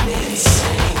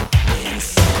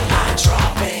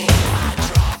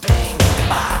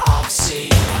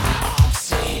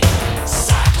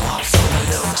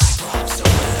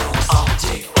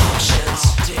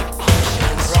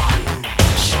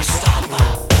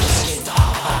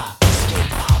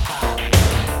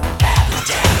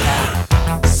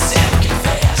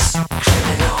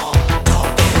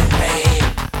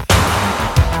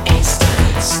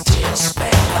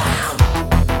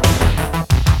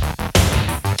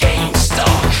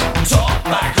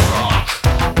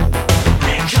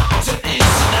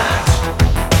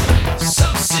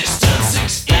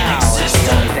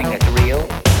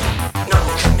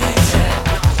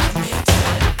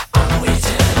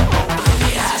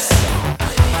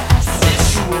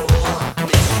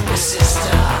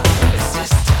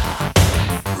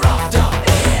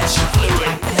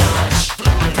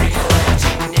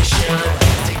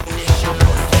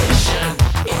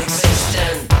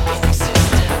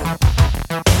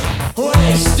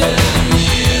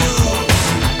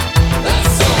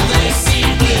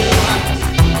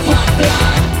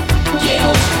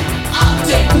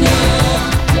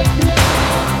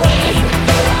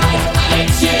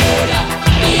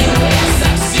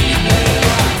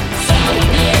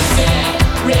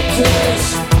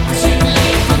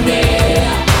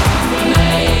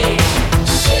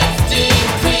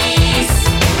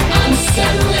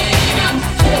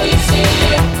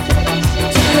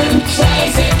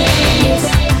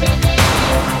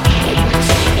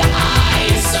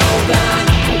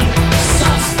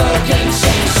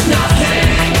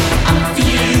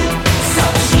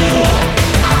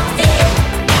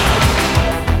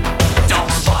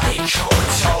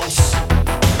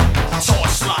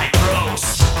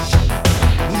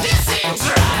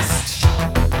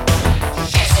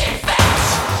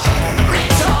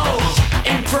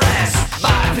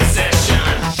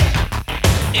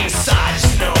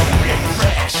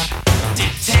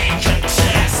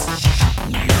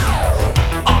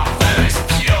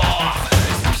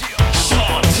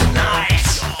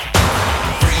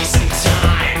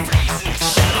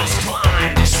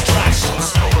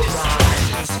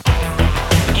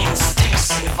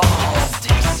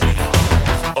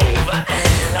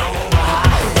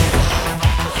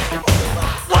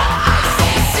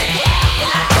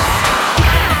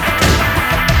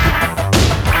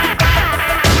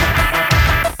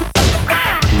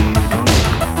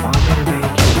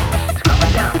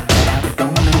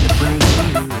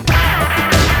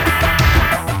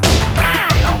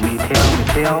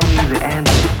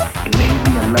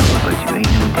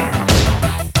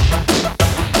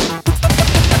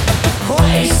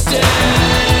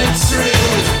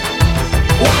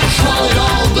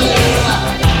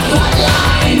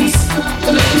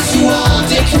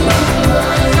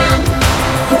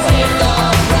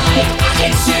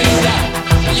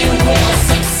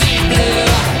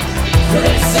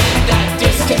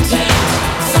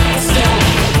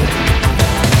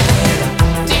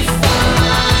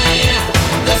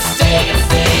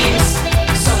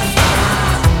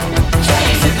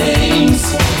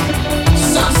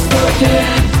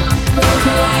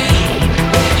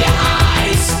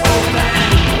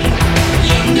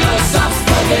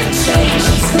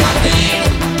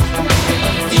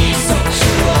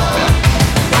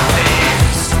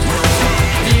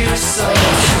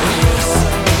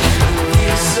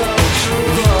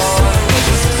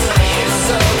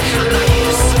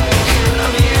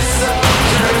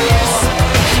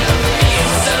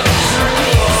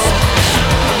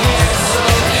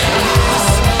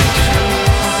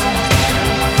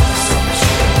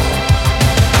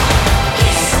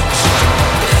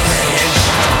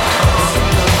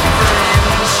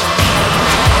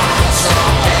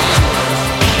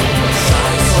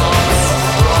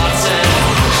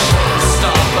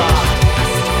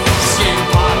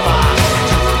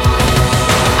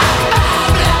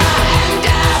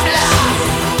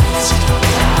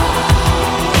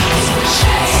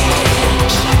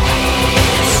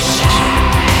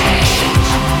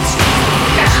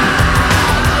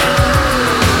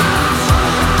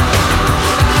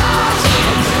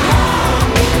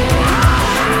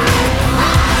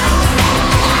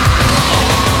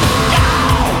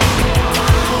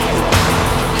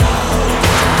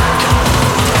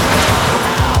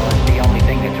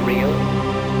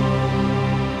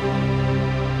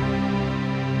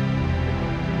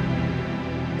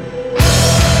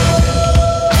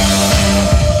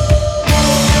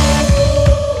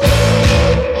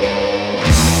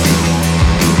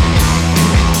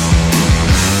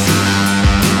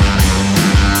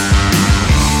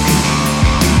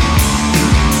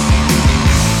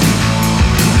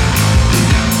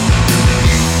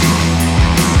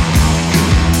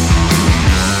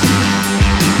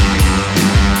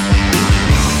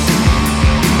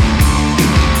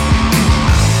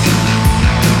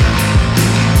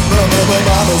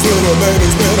little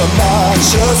baby's been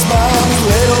obnoxious, mommy's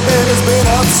little baby's been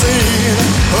obscene.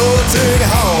 Oh, take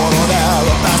hold on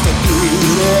alabaster beauty,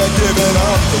 giving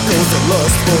up the ghost of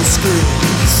lustful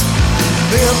screams.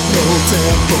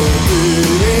 Tempo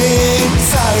beating,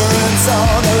 sirens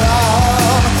on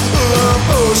alarm. Love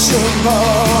potion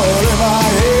mud in my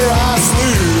hair, I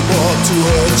sleep up to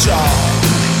her charm.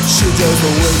 She does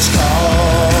the witch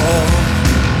call.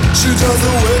 She does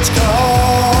the witch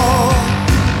call.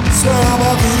 Swear I'm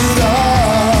a voodoo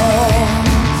doll.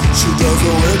 She does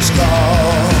the witch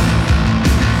call.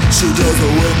 She does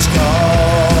the witch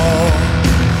call.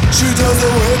 She does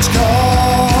the witch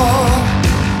call.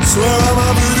 Swear I'm a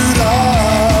voodoo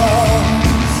doll.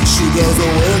 She does a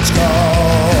witch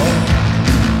call.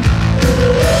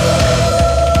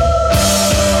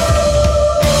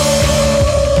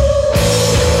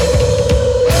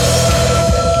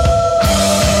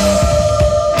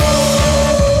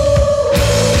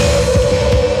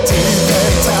 Teeth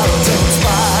and talons and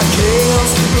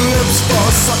spikes, lips for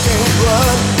sucking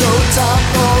blood. No time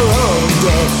for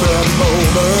underfed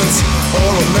moments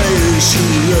or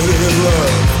emaciated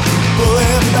love.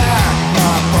 Pulling back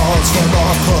my paws from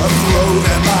my cutthroat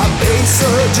and my face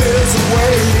surges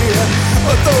away.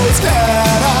 But those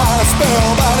cat eyes,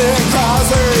 spellbinding cries,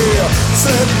 they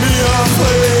set me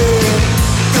aflame.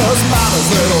 Cause mama's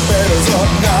little baby's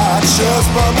obnoxious,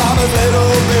 but mama's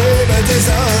little baby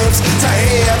deserves to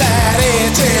hear that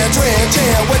itchy, twitchy,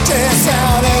 witchy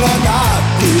sound in a knot.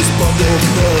 These bundled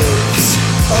nerves,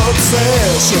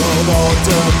 obsession or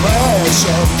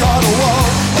depression, caught a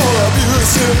walk or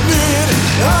abusive need.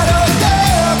 I don't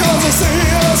care cause I see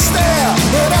her stare,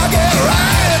 and I get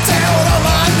right down on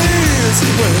my knees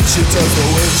when she does the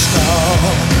witch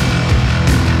call.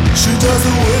 She does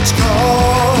the witch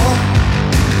call.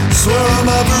 Swear I'm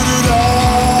a voodoo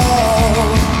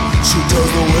doll. She does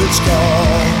the witch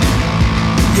call.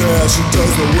 Yeah, she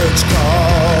does the witch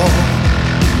call.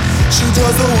 She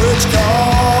does the witch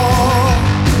call.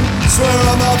 Swear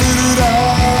I'm a voodoo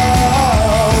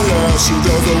doll. Yeah, she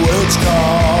does the witch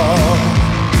call.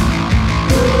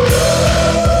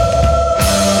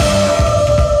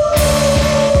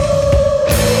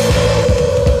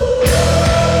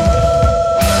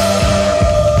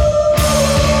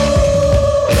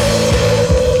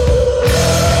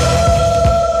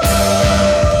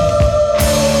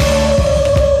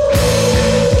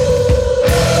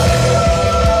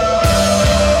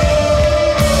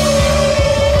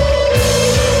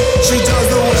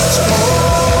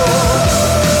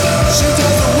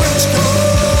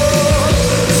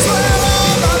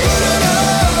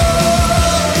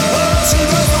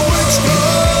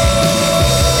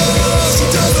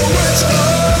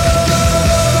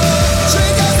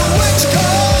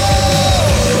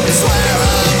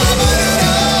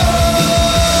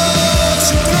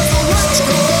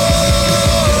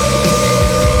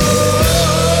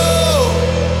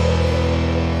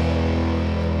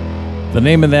 The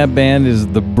name of that band is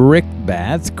the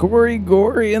Brickbats. Corey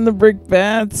Gorey and the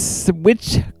Brickbats.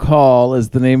 Witch Call is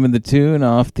the name of the tune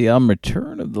off the album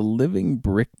Return of the Living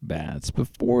Brickbats.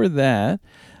 Before that,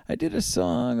 I did a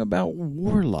song about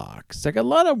warlocks. I got a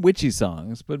lot of witchy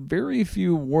songs, but very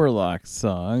few warlock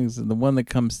songs. And the one that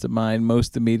comes to mind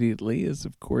most immediately is,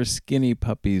 of course, Skinny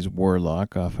Puppy's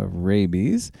Warlock off of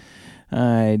Rabies.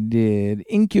 I did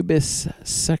Incubus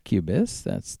Succubus.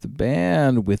 That's the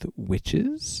band with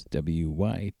witches.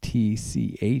 Wytches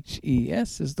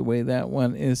is the way that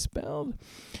one is spelled.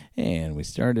 And we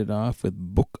started off with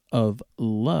Book of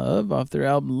Love off their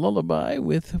album Lullaby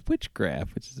with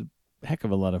Witchcraft, which is a heck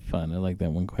of a lot of fun. I like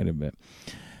that one quite a bit.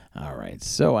 All right,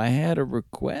 so I had a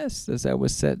request as I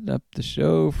was setting up the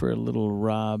show for a little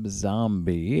Rob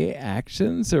Zombie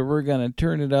action. So we're going to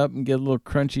turn it up and get a little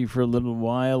crunchy for a little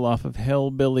while off of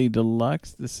Hellbilly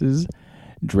Deluxe. This is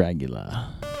Dragula.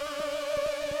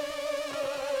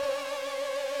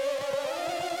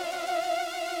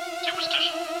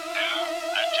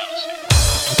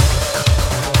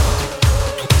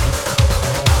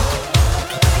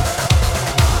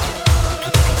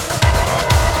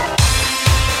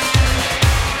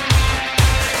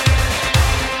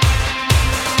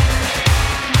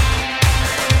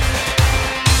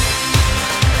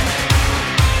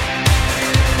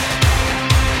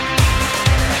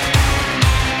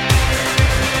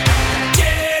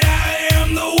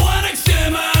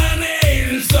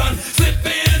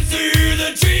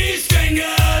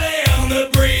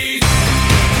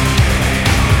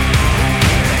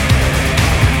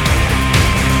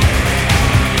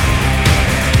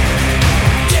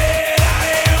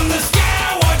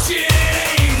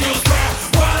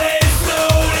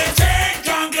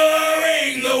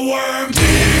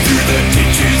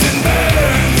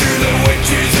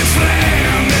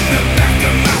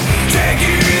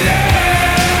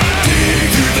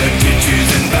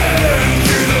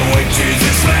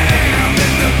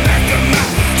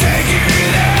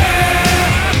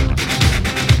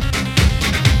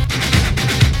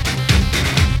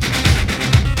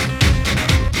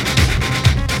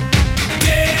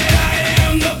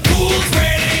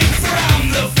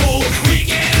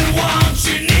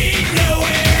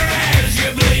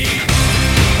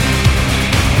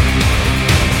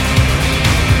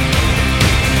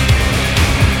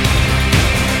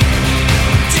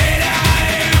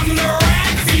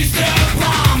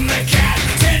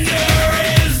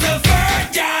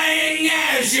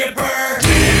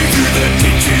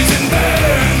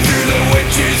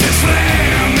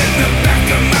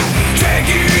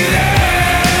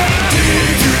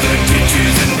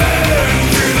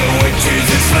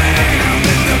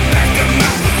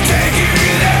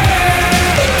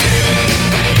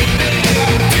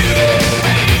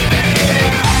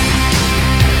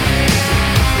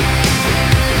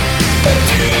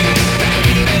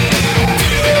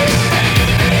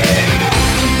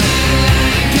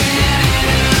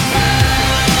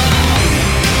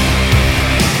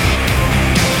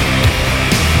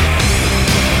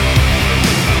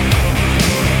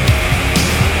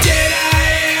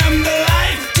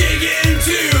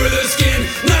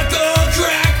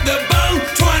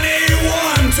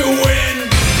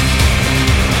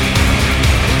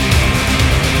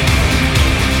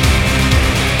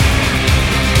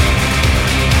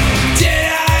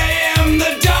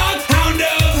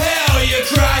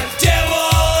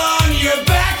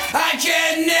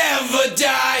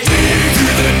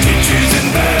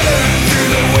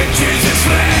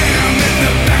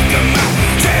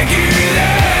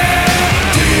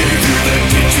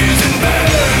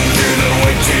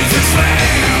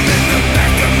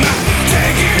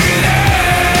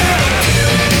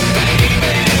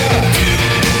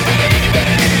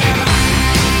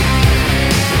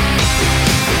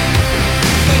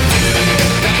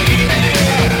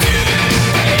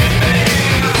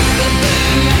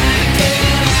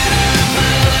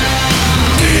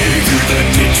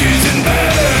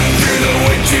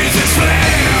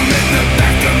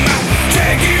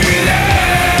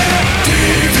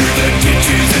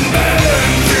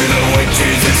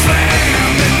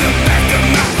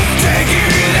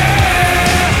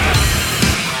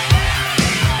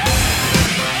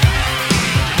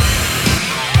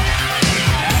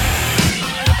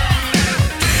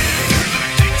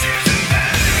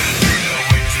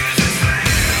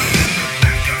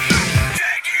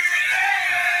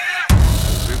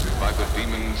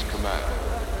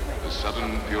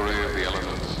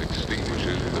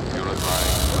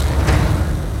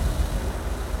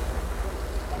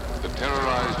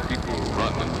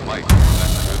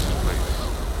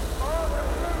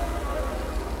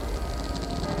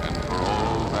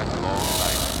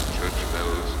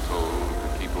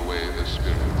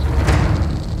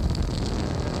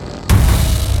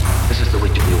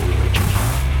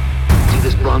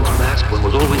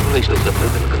 Christ of the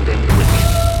blood and condemned with me.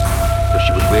 So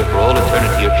she would wear for all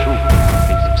eternity a truth.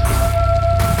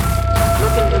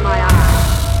 Look into my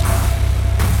eyes.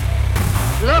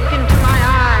 Look into my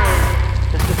eyes.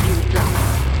 Just a few drops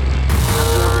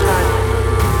of your blood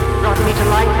brought me to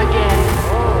life again.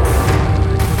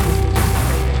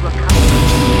 To a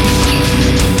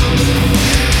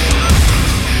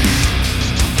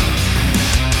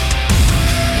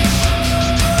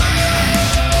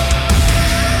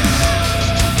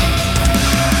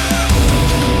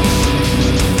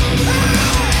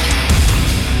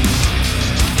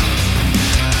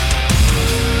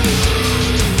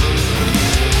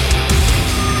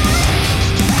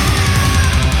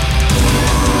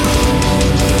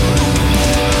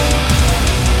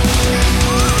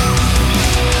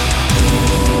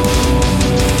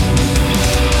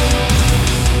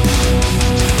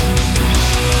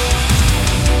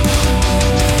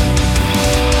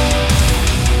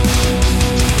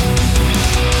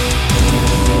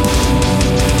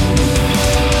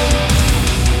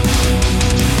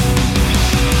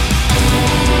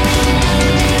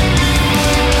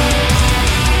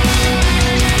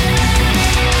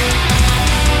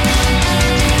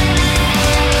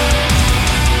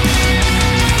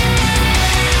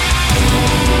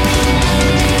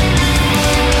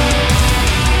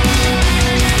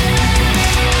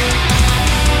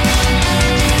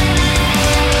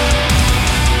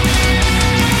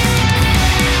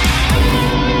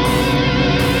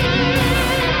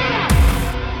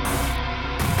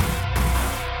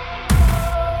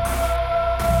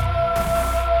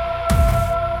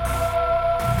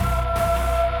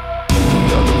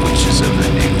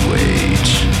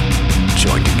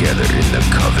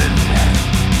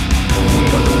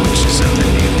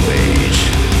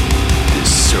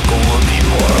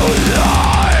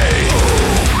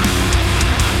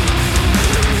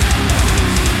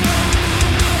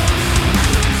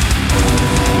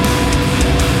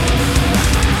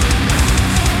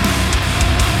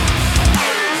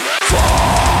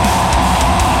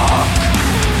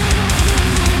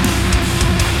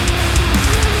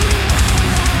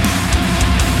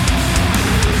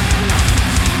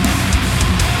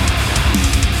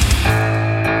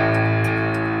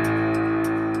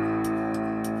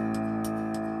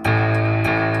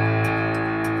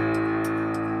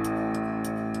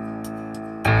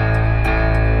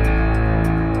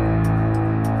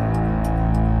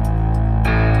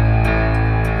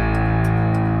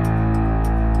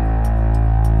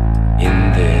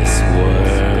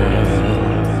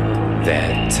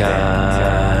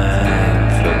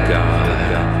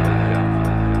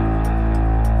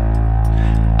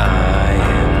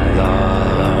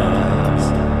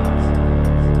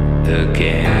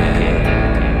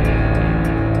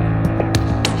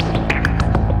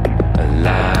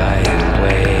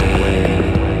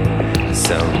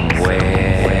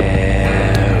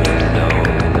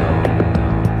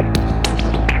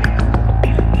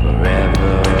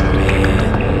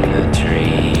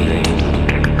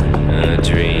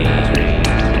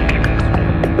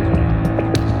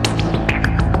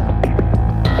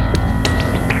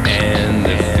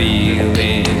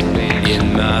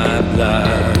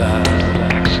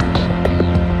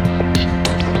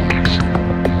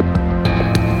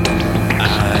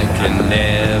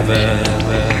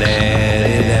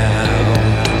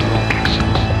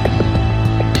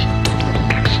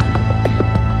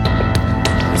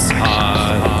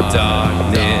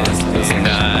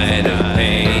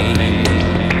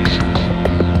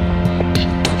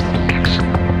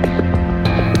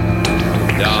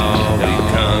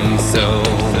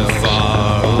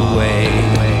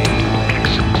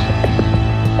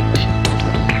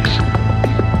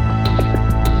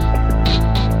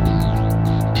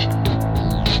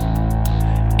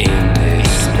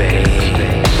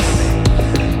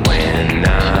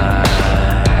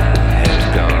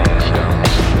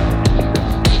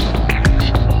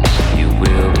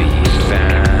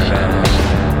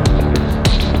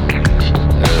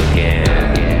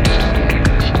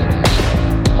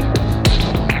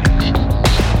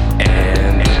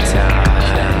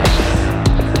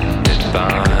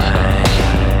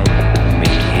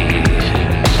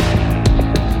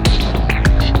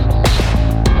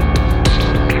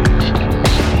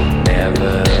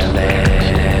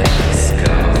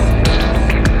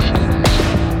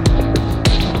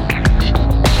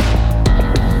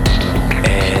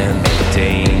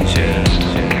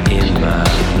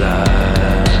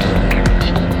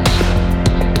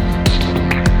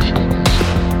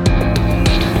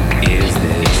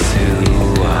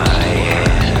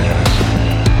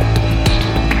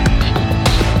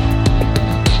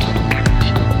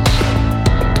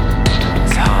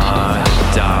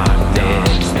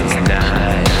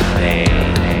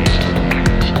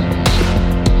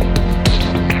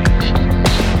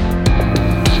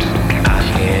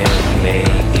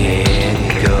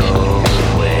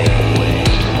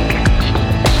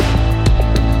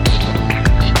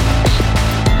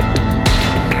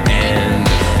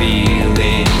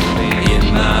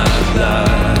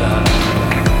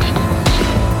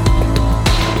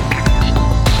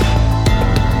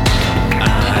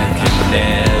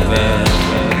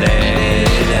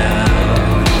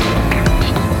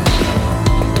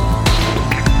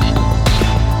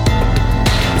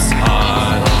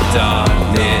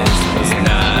darkness, this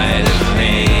night of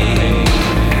pain.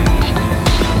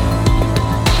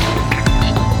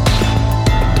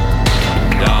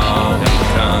 Dawn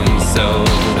comes so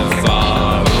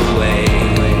far away.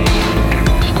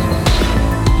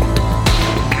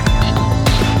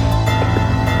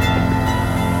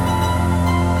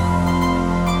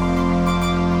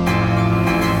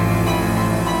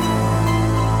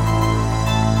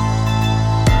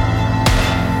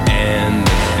 And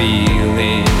the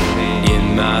feeling in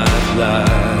my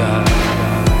blood,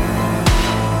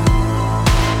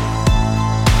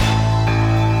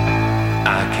 I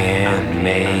can't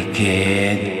make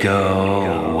it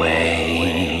go away.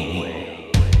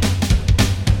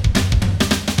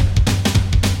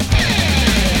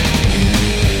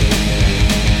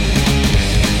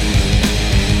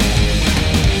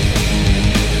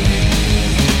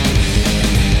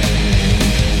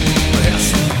 I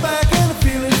sit back and I'm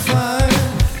feeling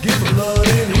fine. Give a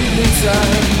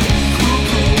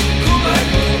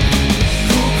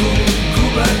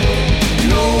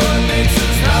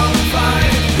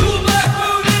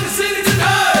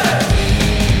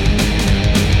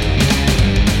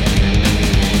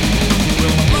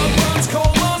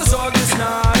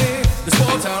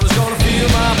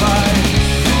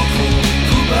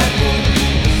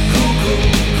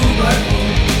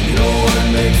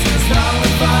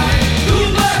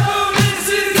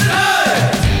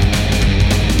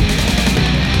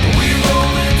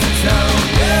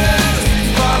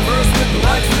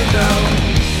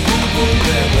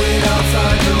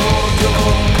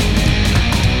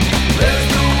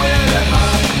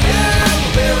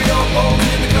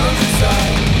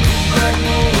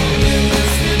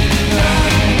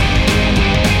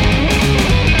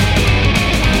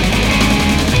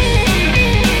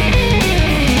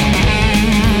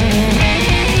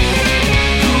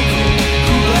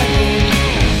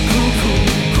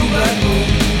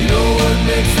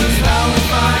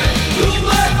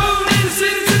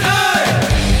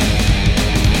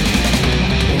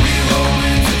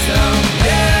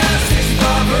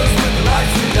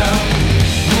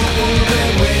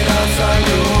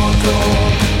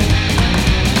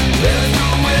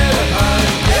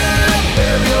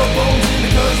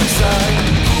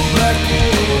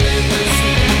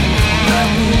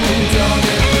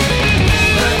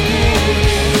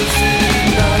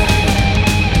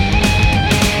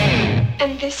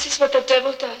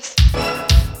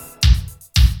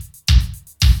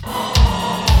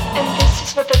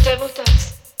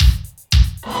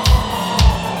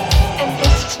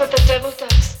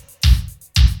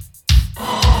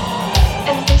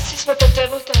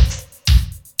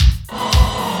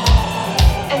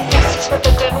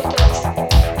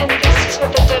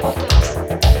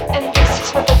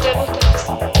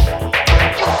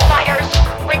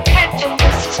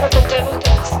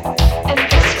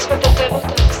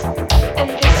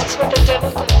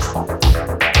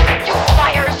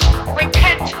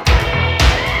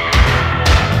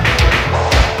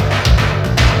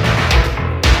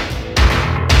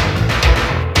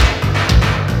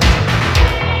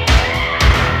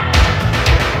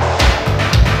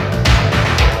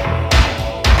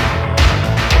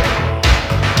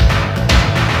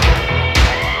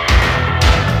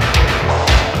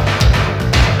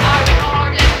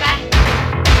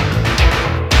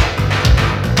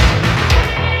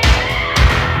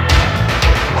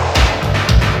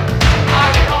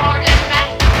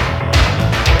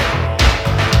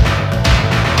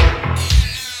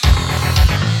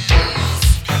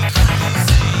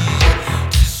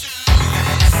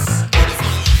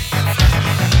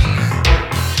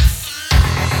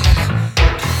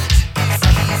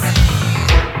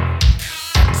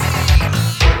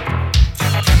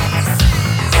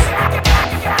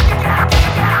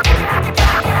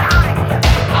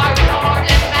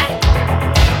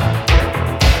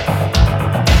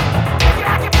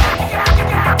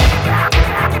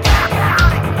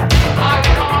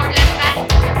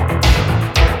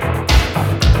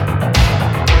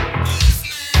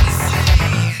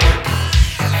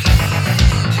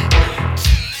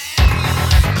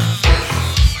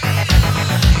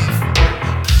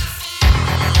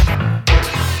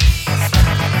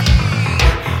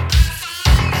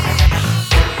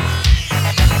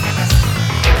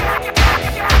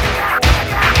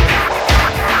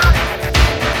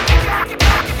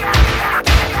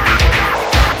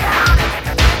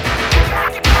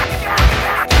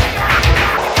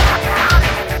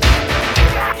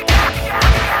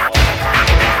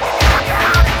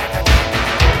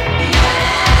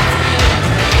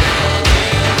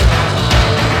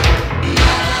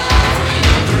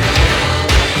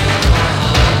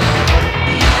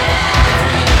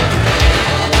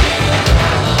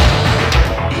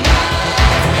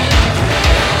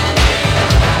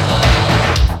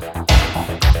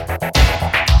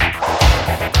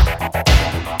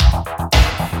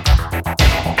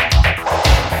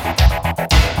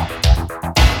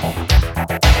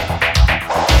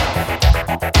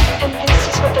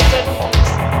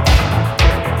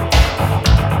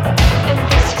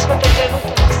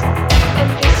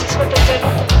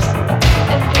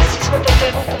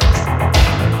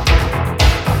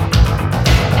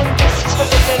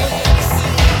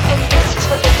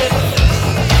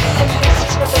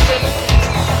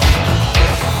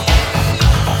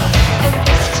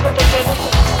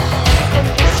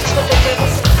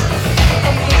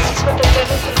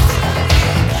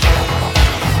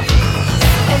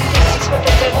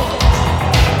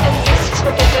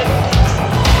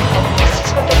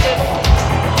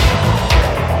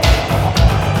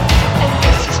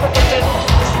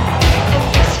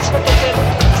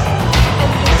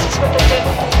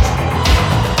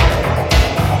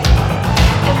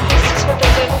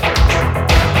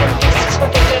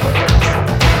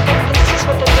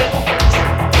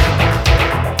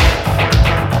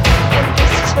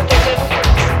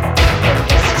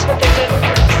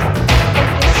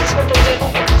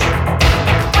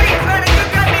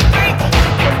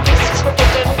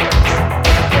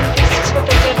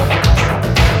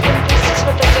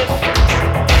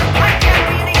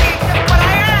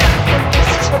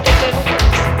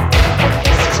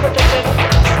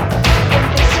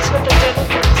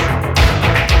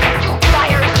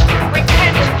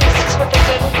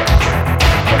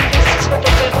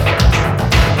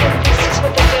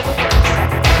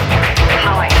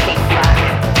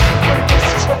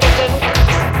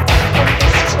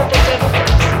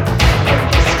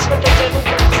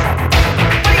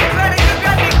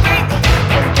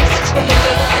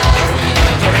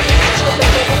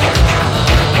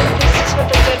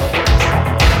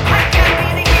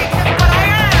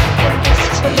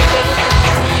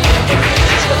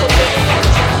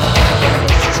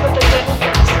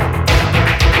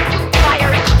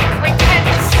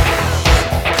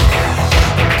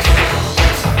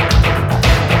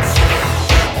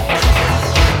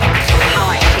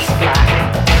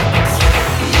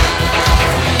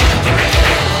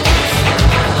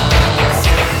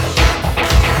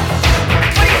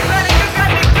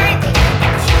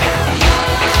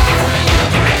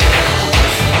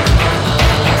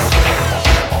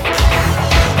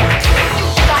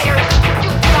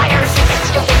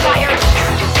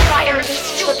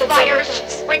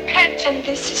And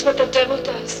this is what the devil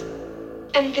does.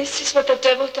 And this is what the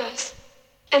devil does.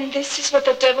 And this is what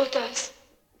the devil does.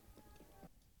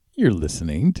 You're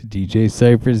listening to DJ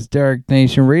Cypher's Dark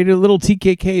Nation Radio. Little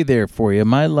TKK there for you.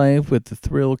 My Life with the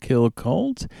Thrill Kill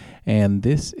Cult. And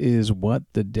this is what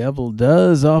the devil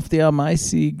does off the album I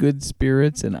See Good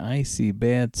Spirits and I See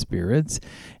Bad Spirits.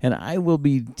 And I will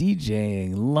be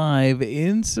DJing live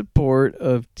in support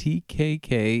of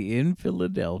TKK in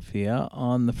Philadelphia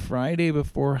on the Friday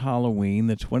before Halloween,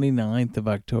 the 29th of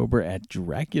October at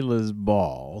Dracula's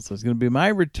Ball. So it's going to be my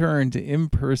return to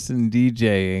in-person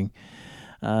DJing.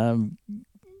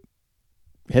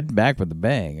 Heading back with a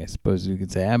bang, I suppose you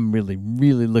could say. I'm really,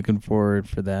 really looking forward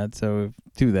to that. So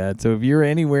if you're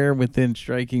anywhere within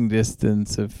striking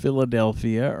distance of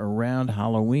Philadelphia around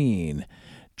Halloween,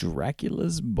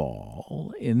 Dracula's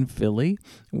Ball in Philly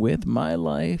with My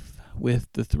Life with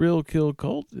the Thrill Kill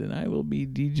Cult, and I will be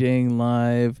DJing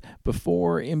live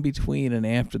before, in between, and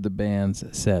after the band's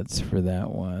sets for that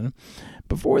one.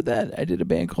 Before that, I did a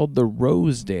band called the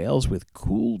Rosedales with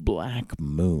Cool Black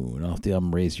Moon. Off the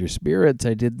album Raise Your Spirits,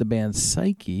 I did the band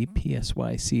Psyche,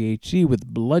 Psyche, with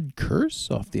Blood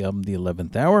Curse. Off the album The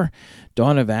 11th Hour.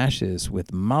 Dawn of Ashes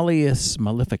with Malleus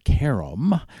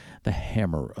Maleficarum, the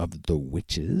Hammer of the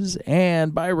Witches.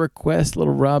 And by request,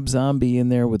 little Rob Zombie in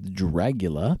there with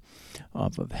Dragula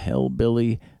off of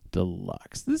Hellbilly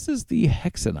Deluxe. This is the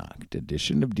Hexennacht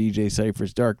edition of DJ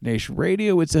Cypher's Dark Nation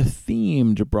Radio. It's a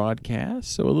themed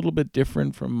broadcast, so a little bit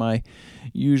different from my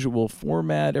usual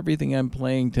format. Everything I'm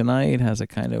playing tonight has a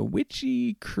kind of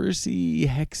witchy, cursy,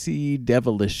 hexy,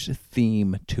 devilish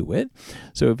theme to it.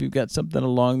 So if you've got something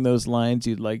along those lines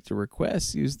you'd like to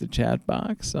request, use the chat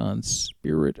box on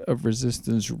Spirit of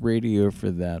Resistance Radio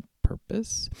for that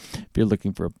purpose. If you're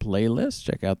looking for a playlist,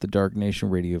 check out the Dark Nation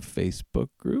Radio Facebook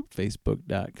group,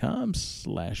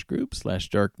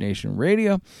 facebook.com/group/Dark Nation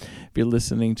Radio. If you're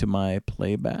listening to my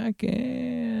playback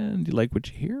and you like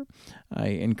what you hear, I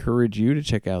encourage you to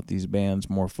check out these bands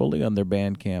more fully on their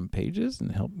Bandcamp pages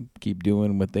and help keep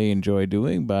doing what they enjoy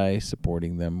doing by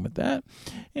supporting them with that.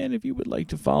 And if you would like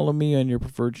to follow me on your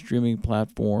preferred streaming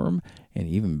platform, and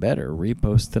even better,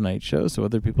 repost tonight's show so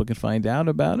other people can find out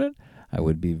about it, I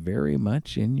would be very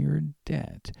much in your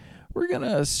debt. We're going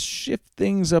to shift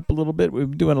things up a little bit. We've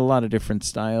been doing a lot of different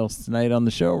styles tonight on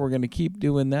the show. We're going to keep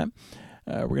doing that.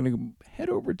 We're going to head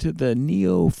over to the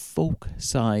neo-folk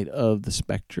side of the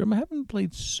spectrum. I haven't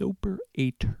played Soper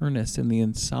Aeternus and the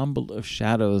Ensemble of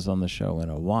Shadows on the show in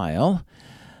a while,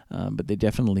 but they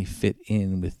definitely fit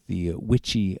in with the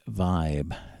witchy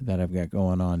vibe that I've got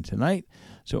going on tonight.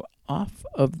 So off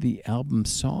of the album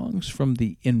Songs from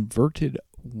the Inverted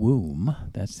Womb,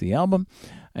 that's the album,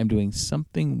 I'm doing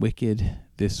Something Wicked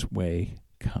This Way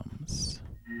Comes.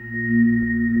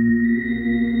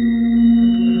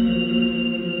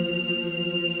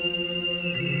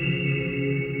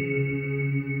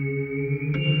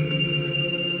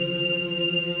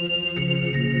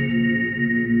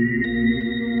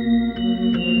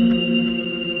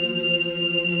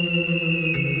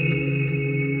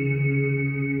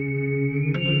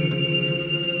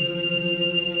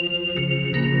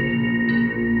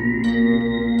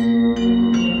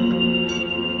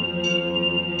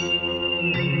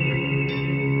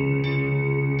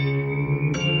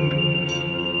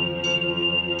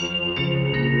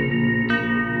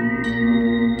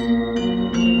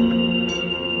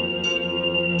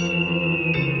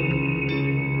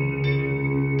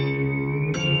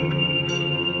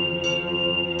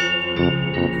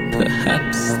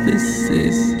 Perhaps this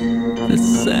is the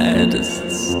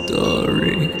saddest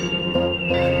story,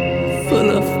 full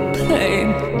of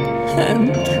pain and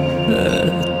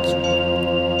hurt,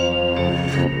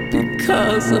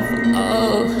 because of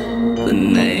all the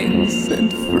names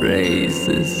and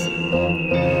phrases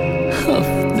of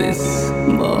this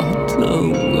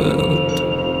mortal world.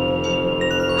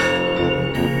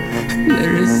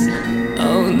 There is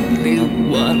only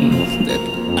one that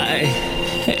I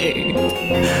hate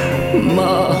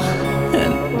more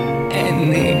than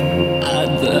any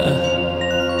other,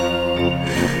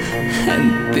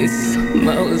 and this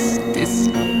most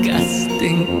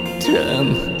disgusting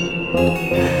term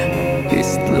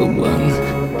is the one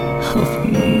of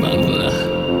mother.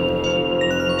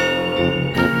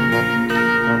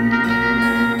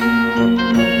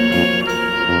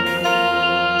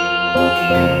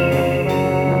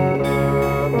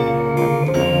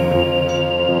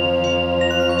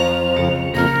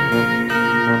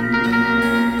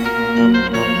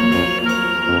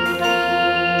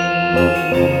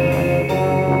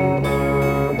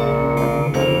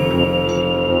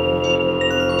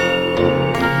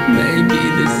 Maybe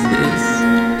this is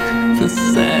the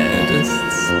saddest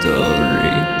story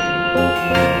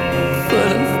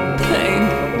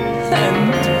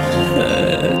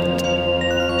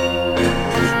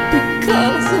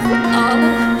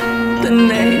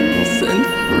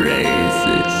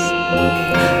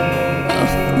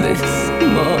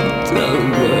the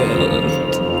world.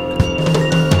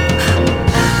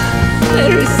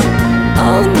 There is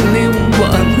only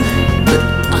one that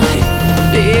I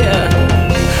fear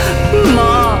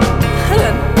more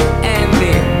than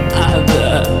any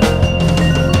other,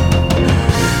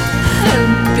 and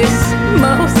this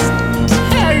most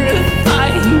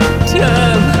terrifying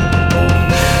term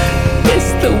is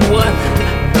the one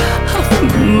of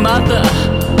mother.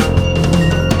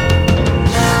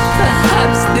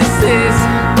 Perhaps this is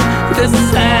the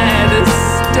saddest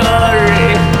story,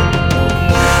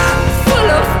 full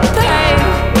of pain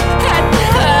and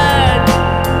hurt,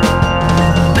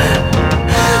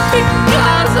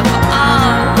 because of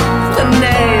all the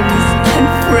names and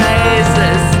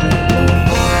phrases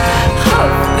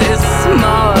of this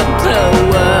mortal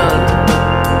world.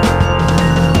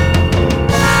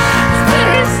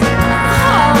 There is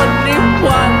only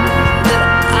one that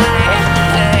I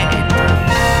hate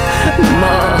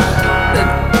more than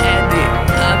any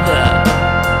other,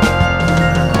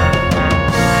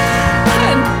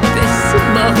 and this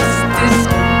most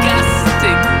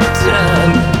disgusting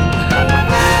term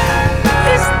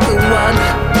is the one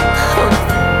of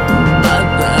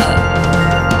mother.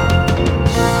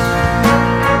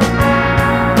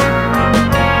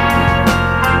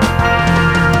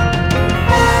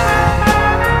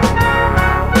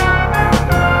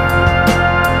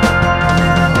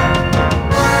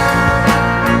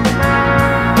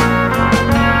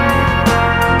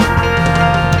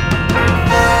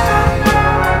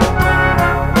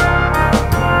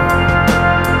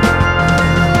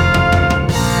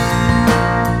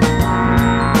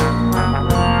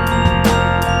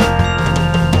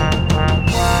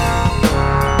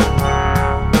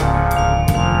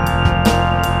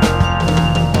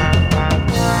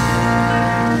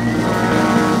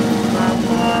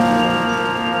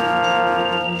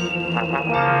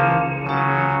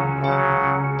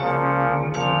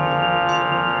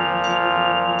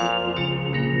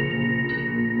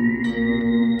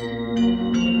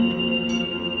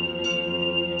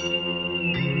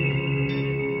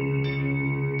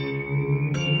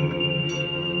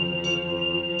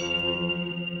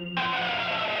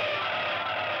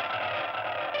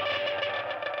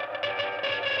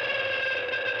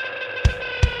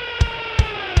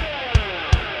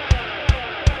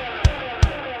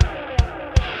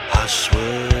 A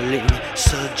swirling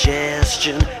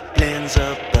suggestion blends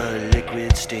up a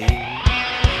liquid steam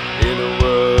in a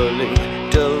whirling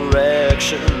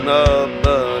direction of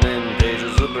burning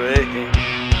pages of brain.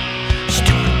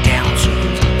 Stupid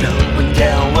downturns flowing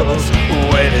downwards,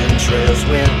 waiting trails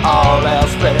when all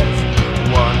else fails.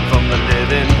 One from the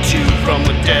living, two from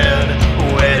the dead,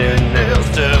 waiting nails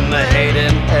turn the hate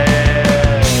in hell.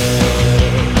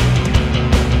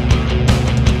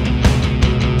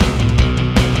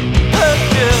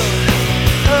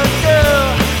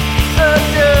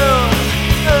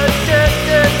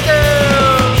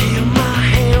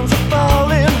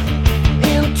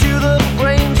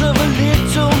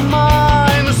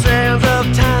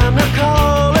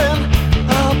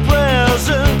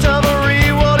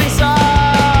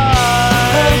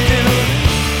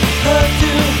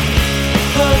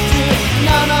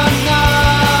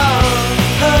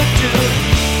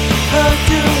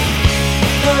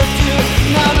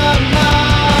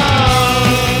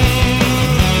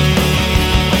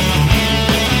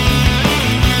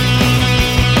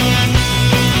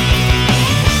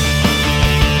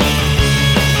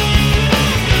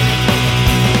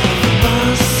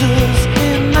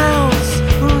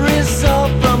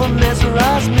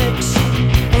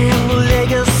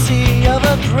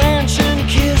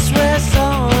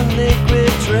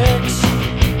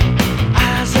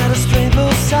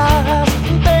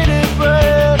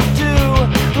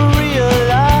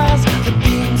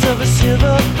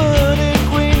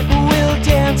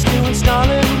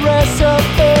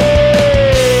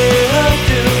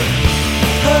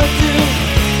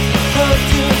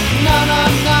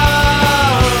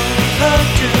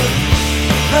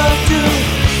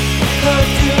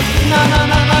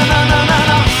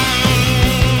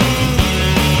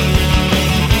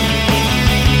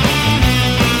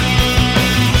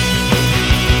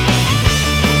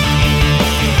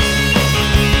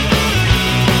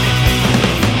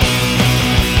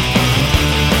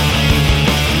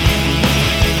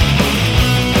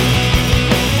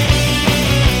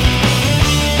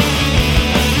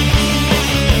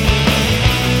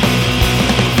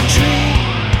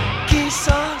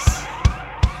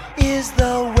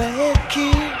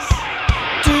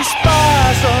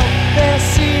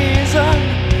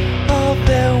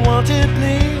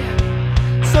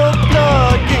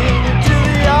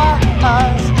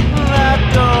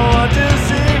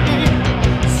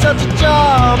 Such a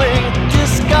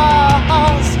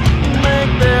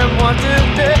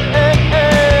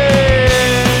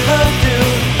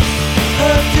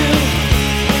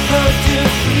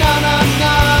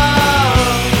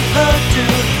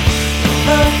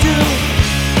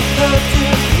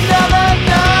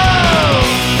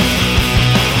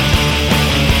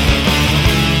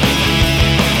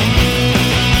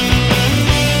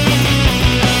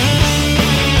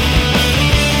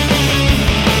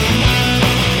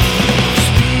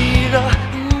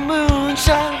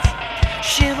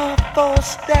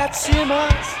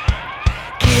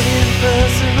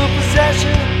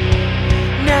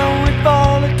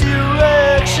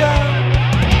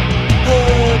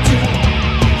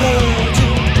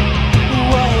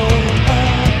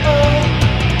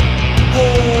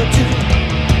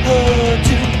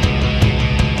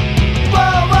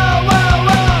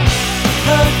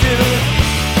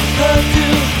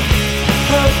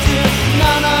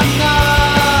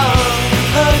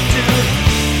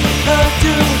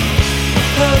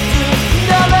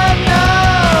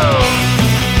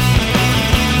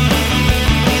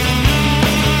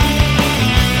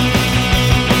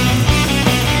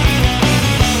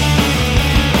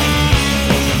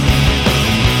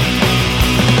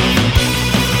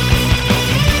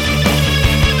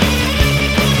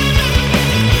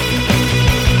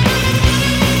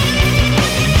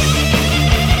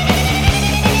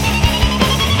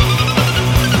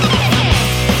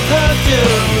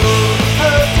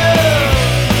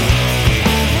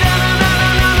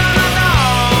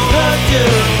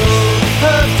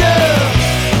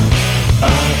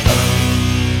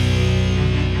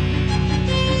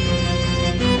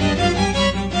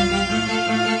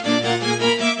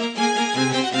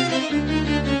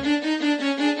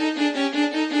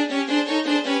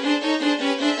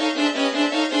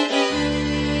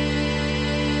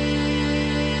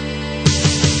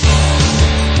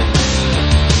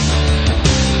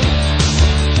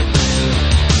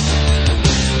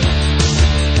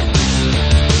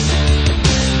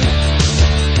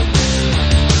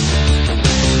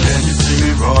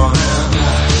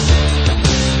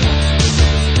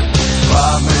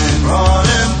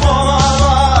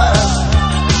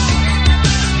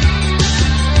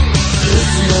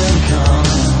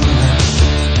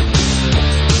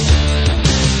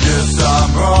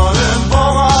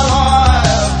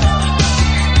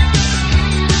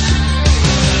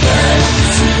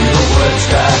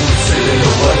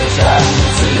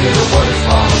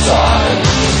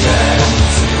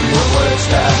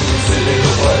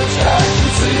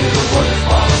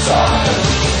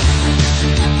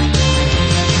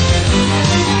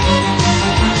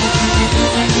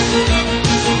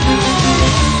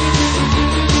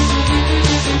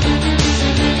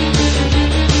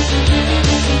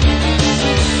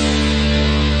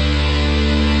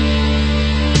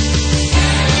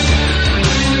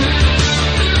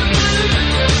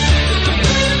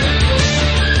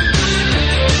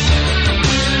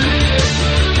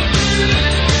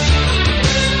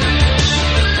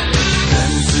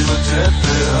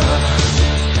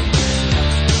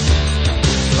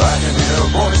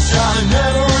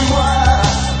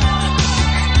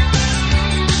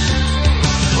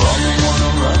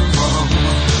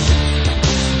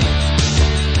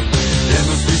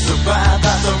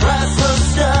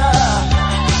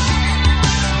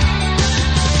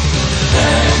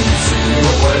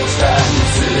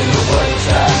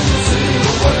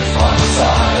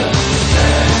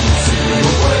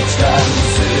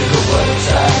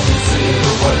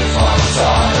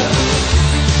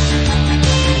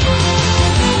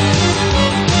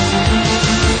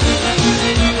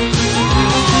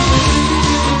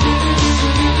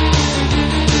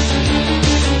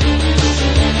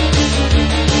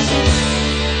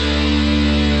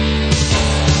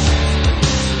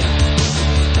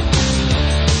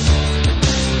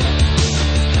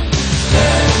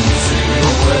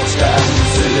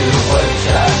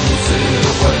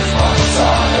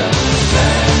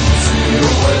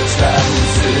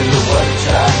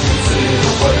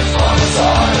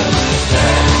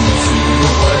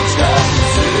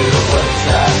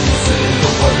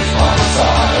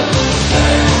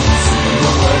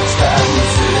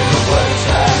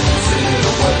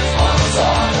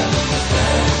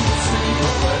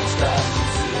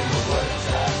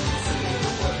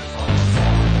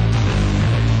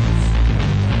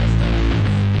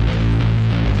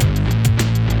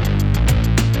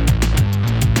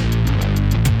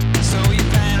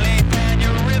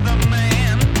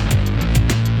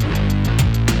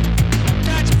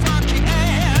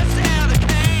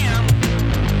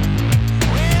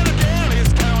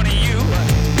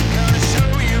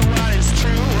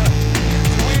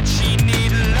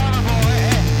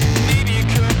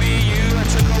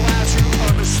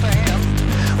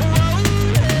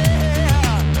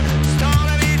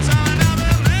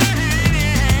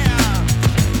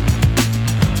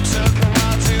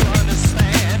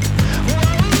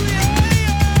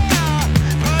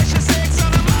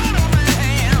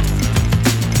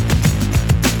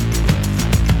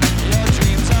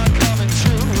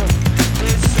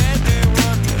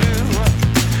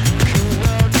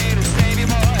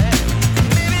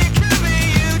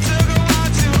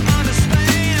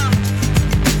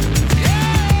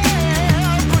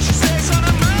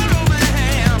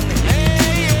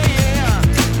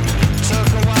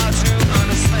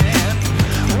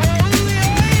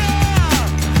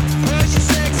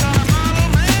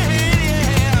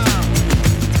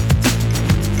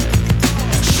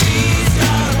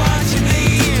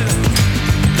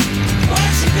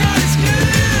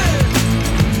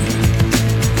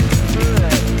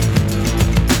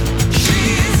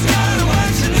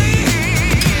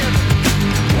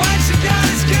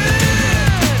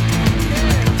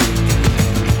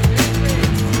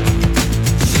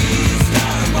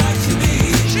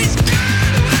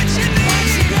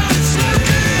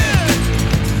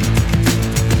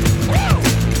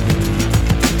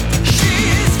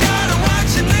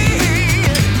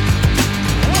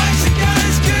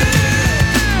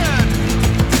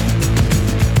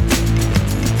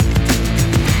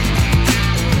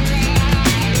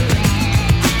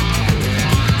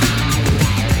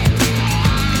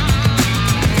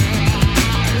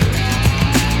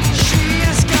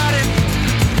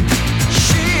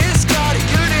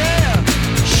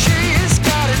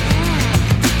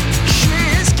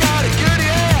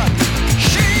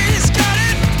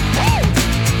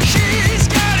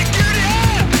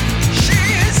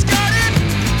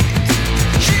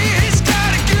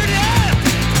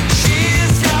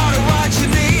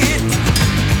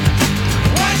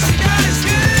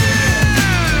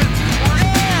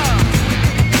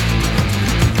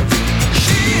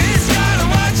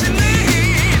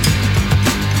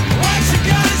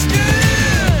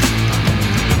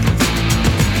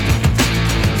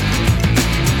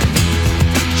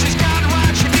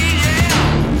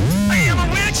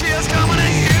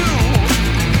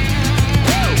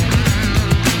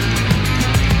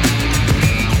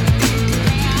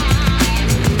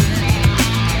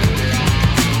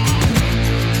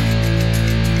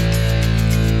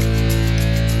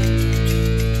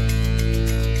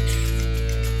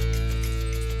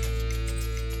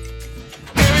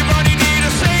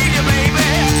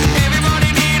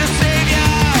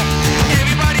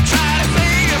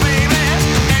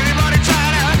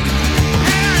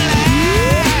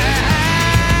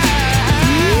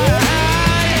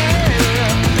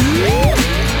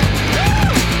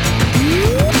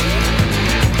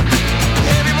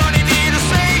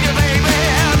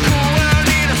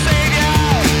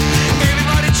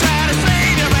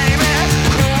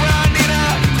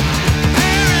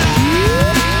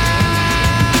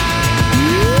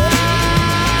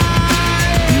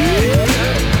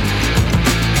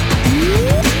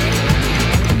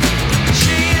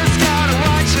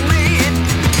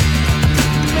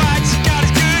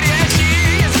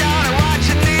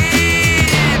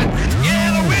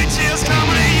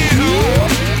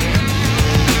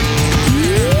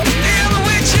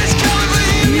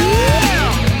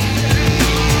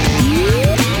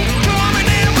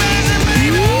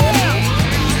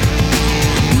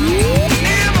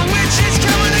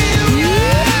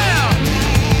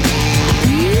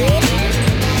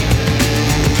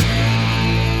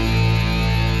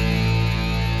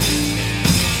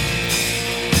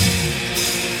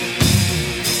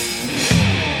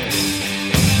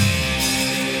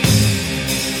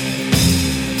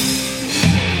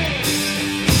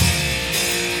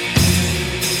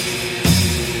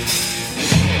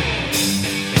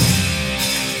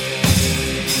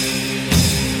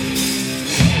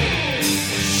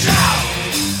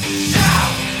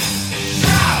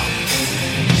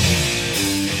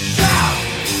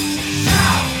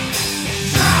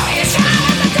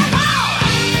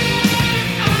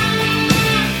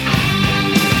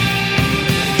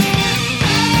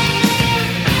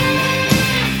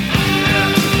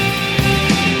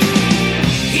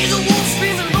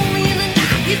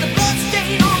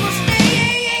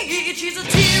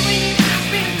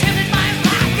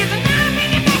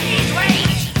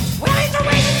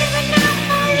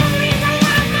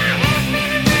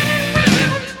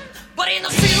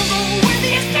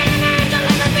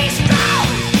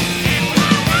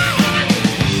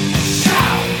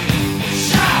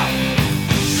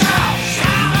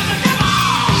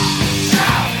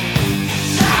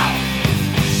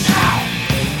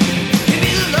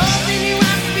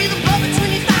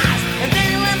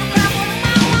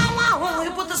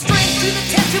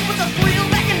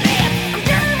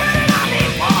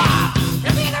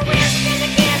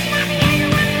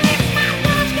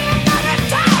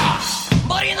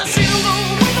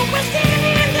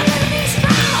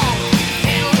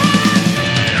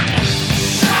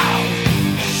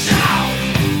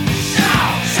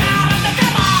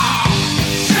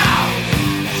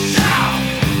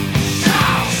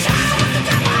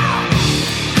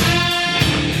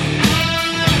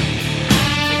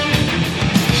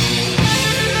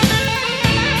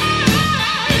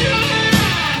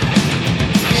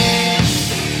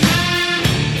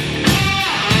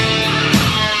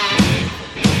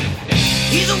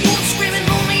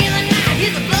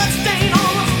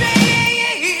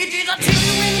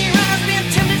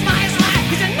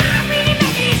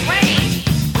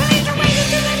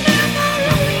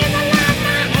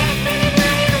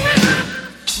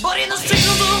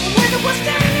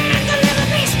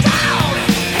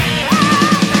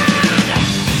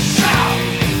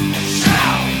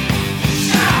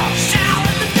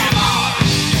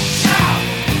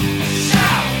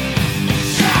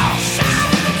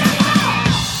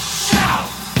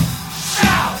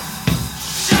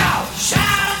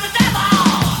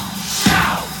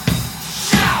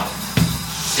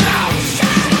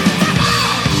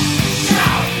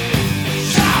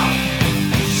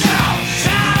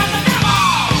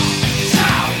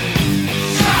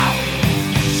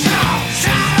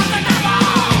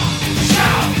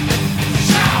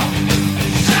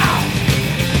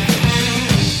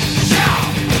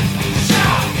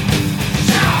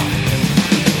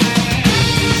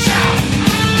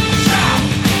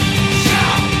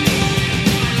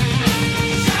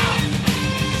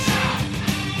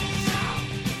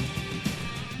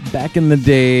back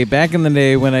in the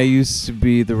day when I used to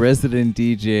be the resident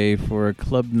DJ for a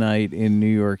club night in New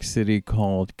York City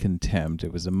called Contempt.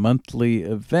 It was a monthly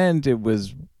event. It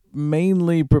was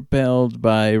mainly propelled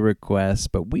by requests,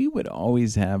 but we would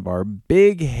always have our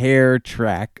big hair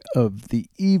track of the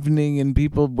evening, and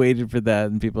people waited for that,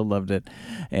 and people loved it.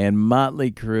 And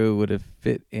Motley Crue would have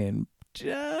fit in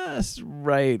just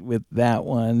right with that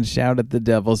one. Shout at the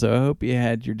devil. So I hope you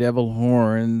had your devil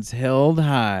horns held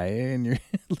high and your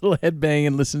little headbang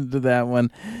and listened to that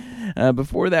one.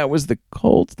 Before that was The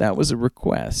Cult. That was a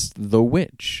request. The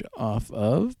Witch off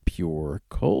of Pure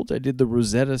Cult. I did the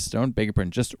Rosetta Stone, beg your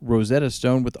pardon, just Rosetta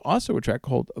Stone, with also a track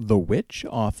called The Witch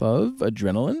off of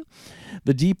Adrenaline.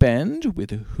 The Deep End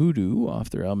with Hoodoo off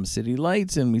their album City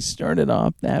Lights. And we started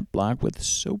off that block with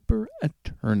Soper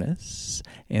Eternus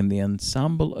and the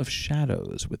Ensemble of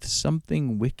Shadows with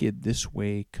Something Wicked This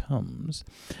Way Comes.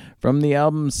 From the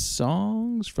album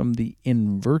Songs from the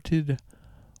Inverted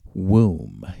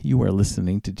Womb. You are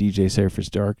listening to DJ Cypher's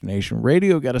Dark Nation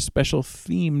Radio. Got a special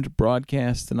themed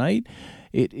broadcast tonight.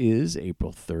 It is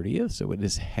April 30th, so it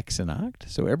is Hexennacht.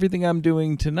 So everything I'm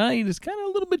doing tonight is kind of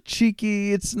a little bit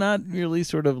cheeky. It's not really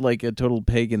sort of like a total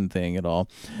pagan thing at all.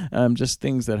 Just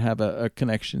things that have a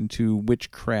connection to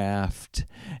witchcraft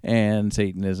and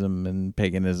Satanism and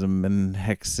paganism and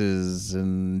hexes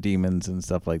and demons and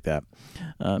stuff like that.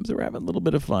 So we're having a little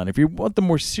bit of fun. If you want the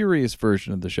more serious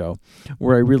version of the show,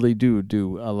 where I really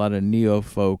do a lot of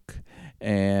neo-folk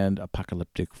and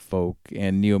apocalyptic folk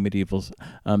and neo-medievals,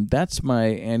 that's my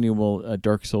annual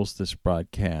Dark Solstice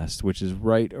broadcast, which is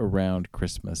right around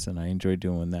Christmas, and I enjoy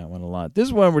doing that one a lot.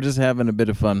 This one, we're just having a bit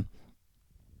of fun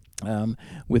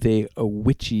with a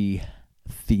witchy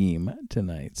theme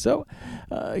tonight. So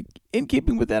in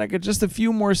keeping with that, I got just a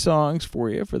few more songs for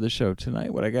you for the show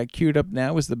tonight. What I got queued up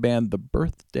now is the band The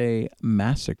Birthday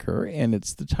Massacre, and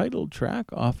it's the title track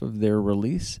off of their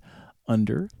release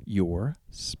Under Your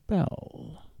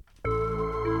Spell.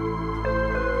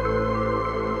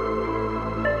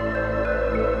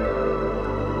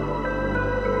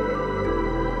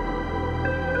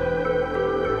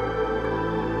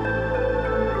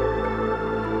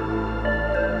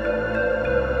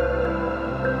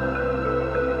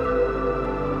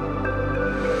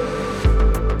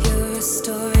 You're a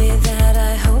story that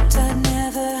I hoped I'd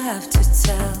never have to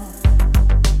tell.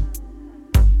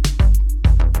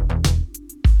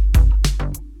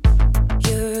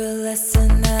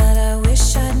 Lesson that I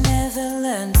wish I'd never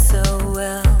learned so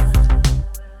well.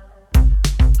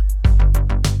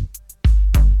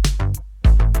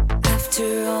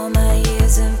 After all my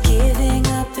years of giving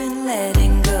up and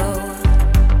letting go,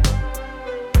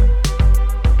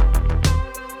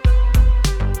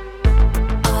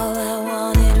 all I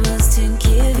wanted was to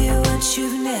give you what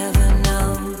you've never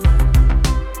known.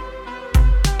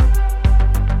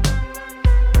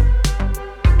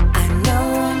 I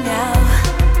know now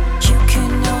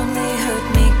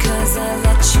I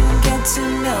let you get to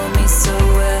know me so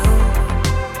well.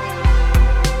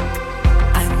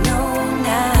 I know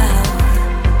now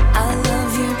I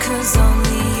love you 'cause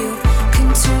only you can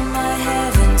turn my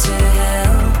heaven to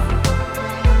hell.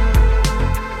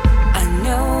 I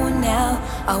know now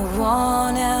I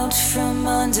want out from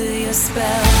under your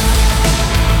spell.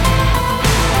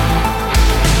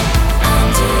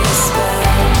 Under your spell.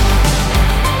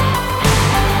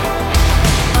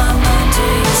 I'm under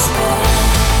your spell.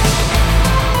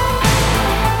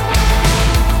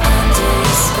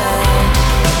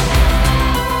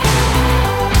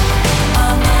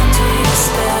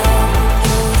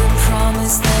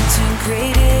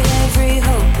 Created every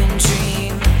hope and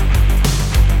dream.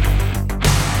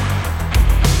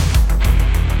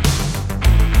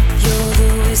 You're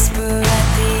the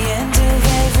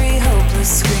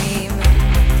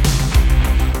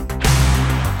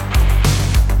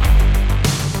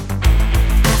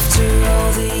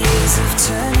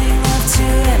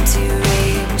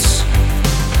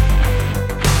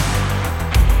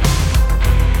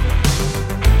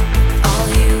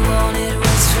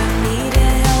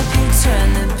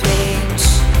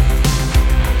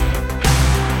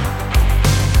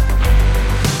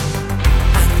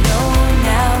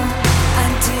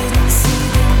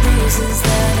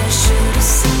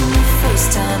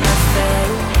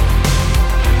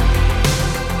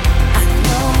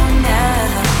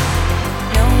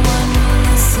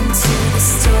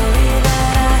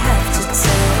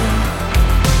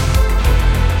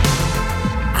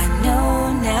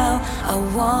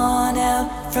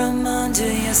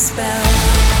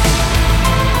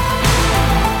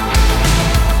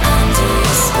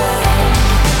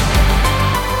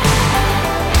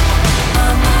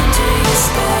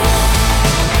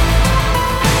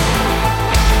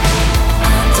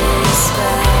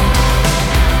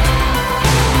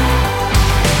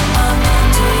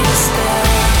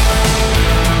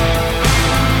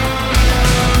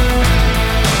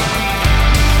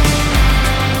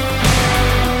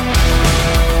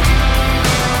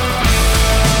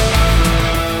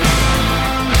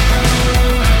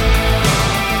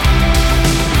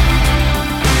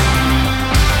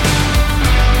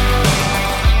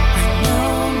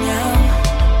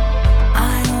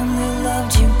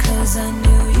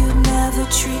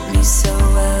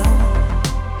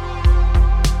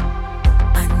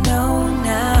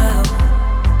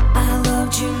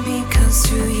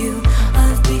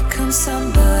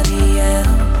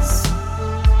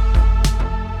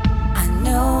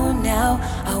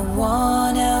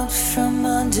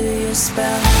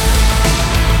spell.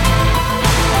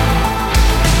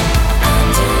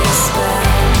 Under your spell.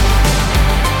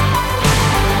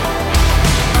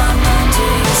 I'm under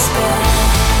your spell.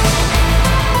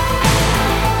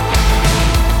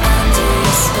 Under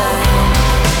your spell.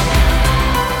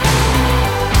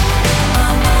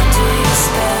 I'm under your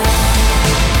spell.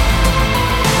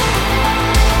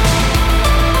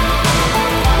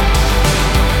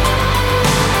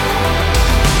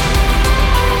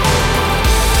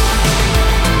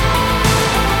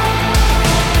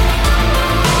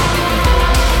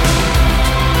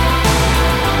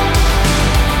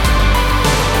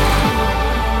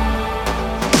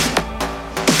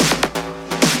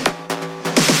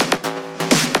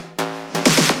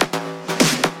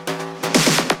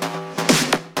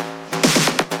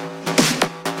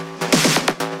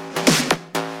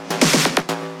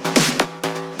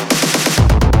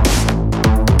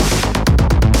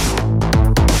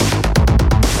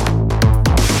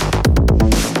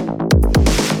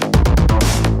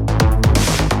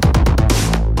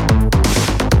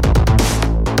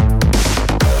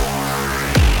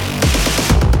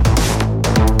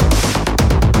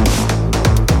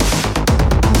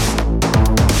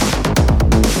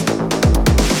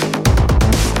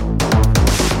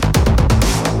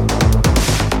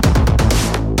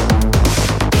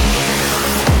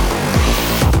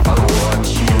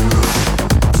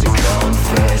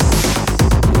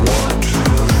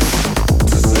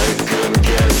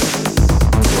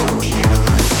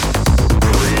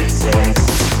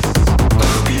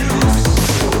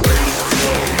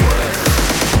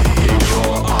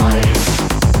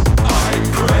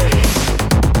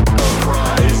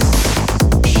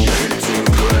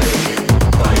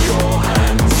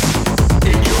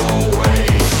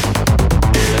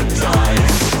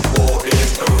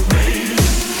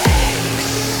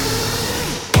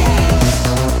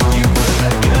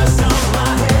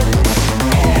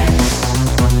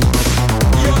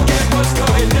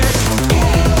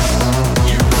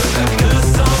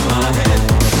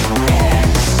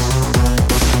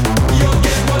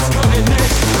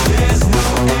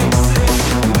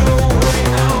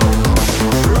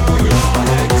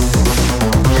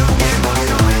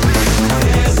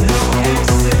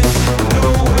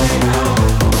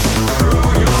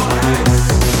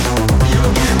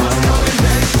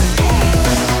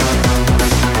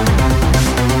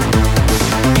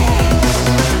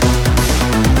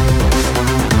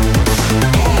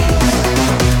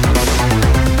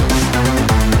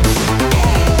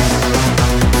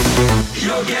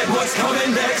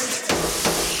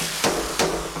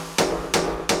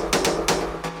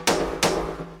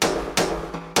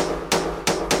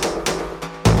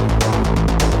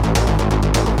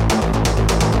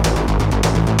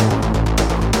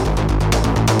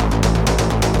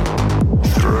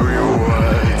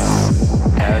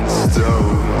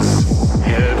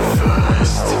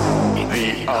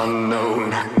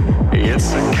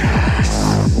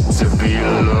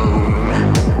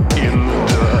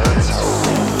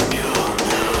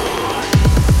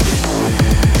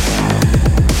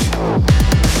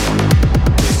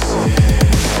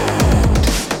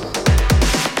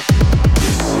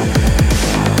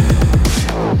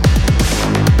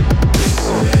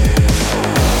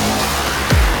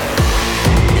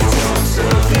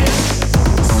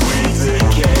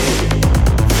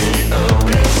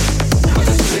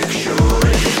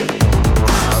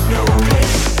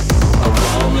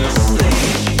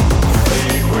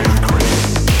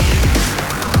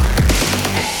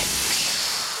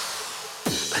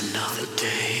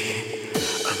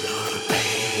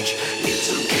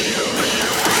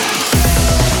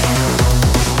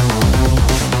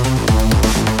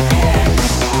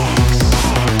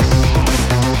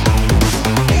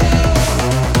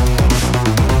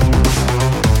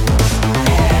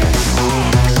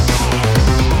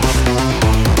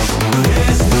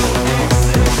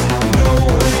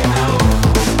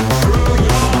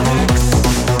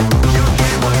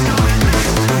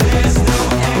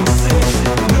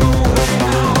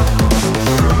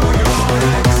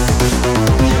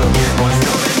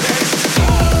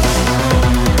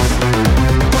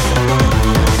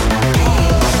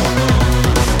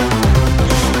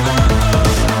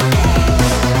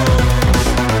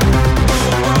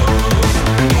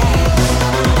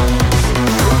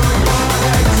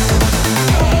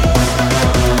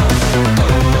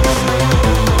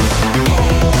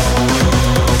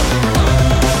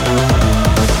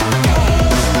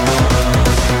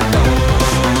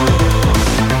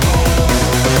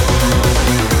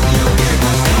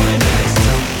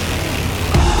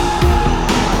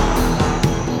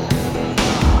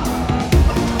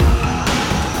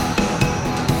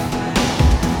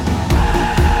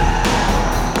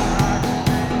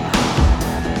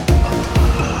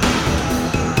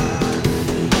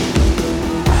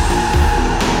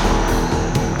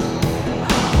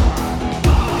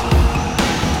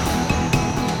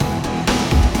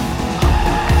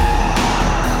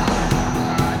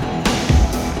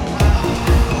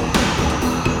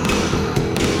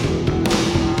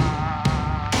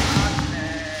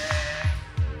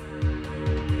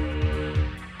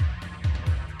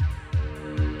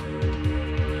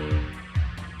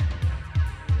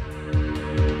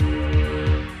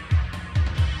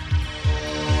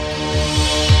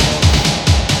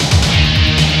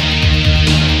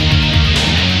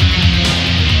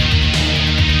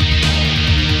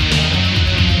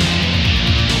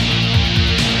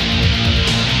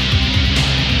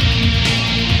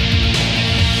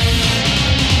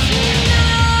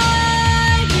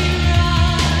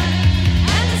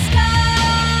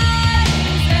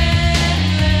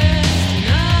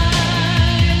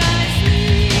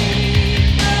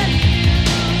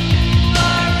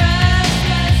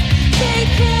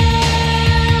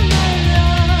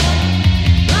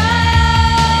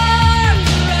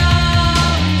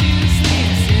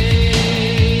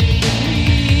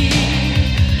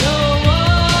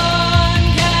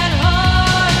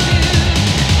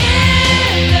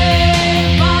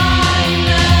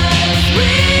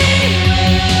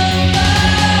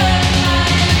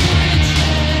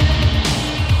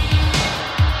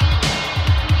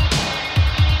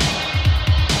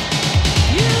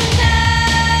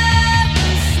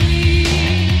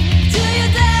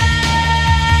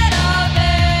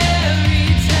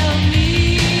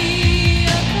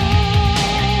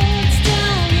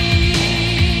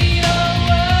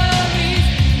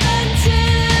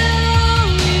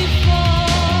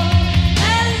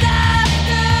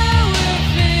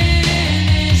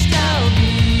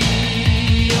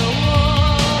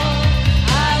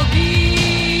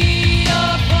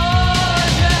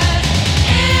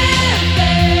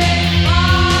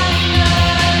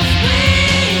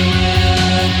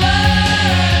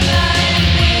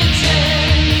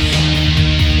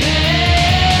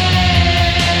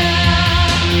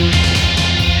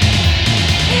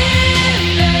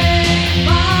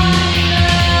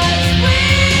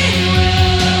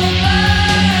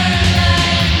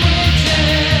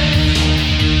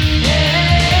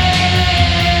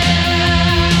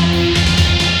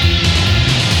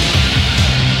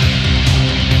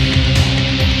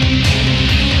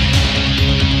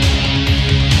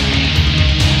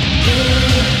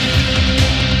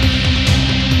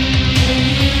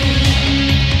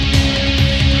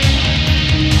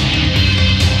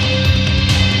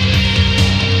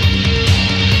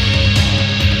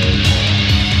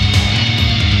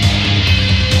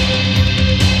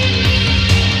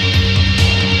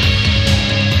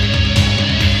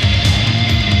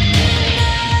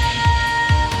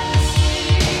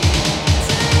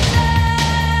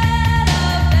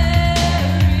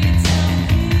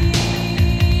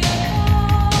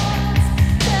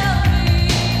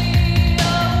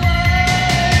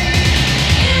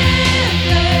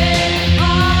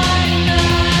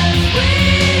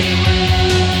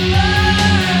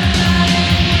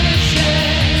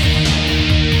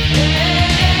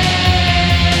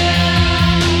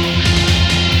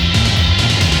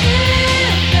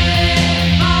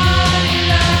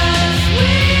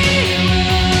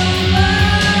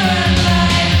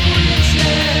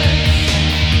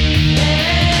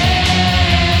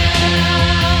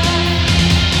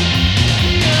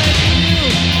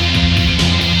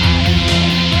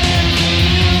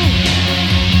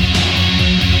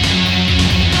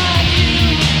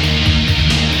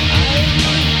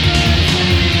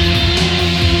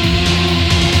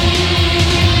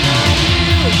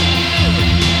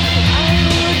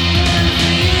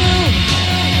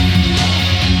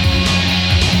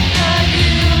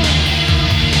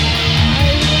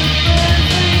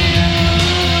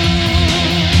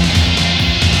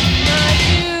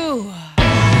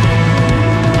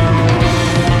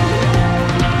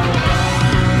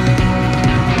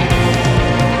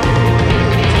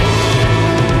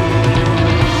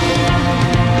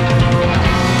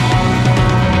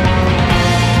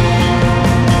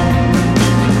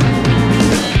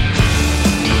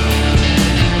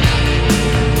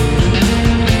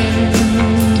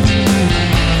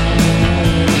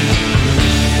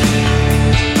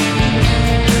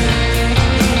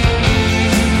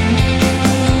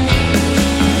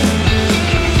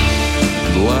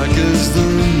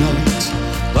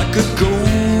 like a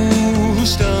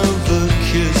ghost of a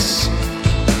kiss.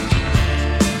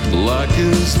 Black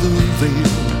is the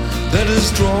veil that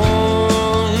is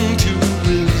drawn to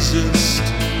resist.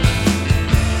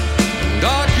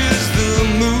 Dark is the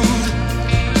mood,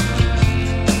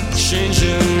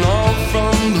 changing all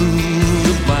from blue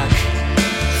to black.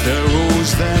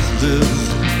 Pharaohs that live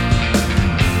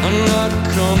are not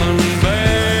coming back.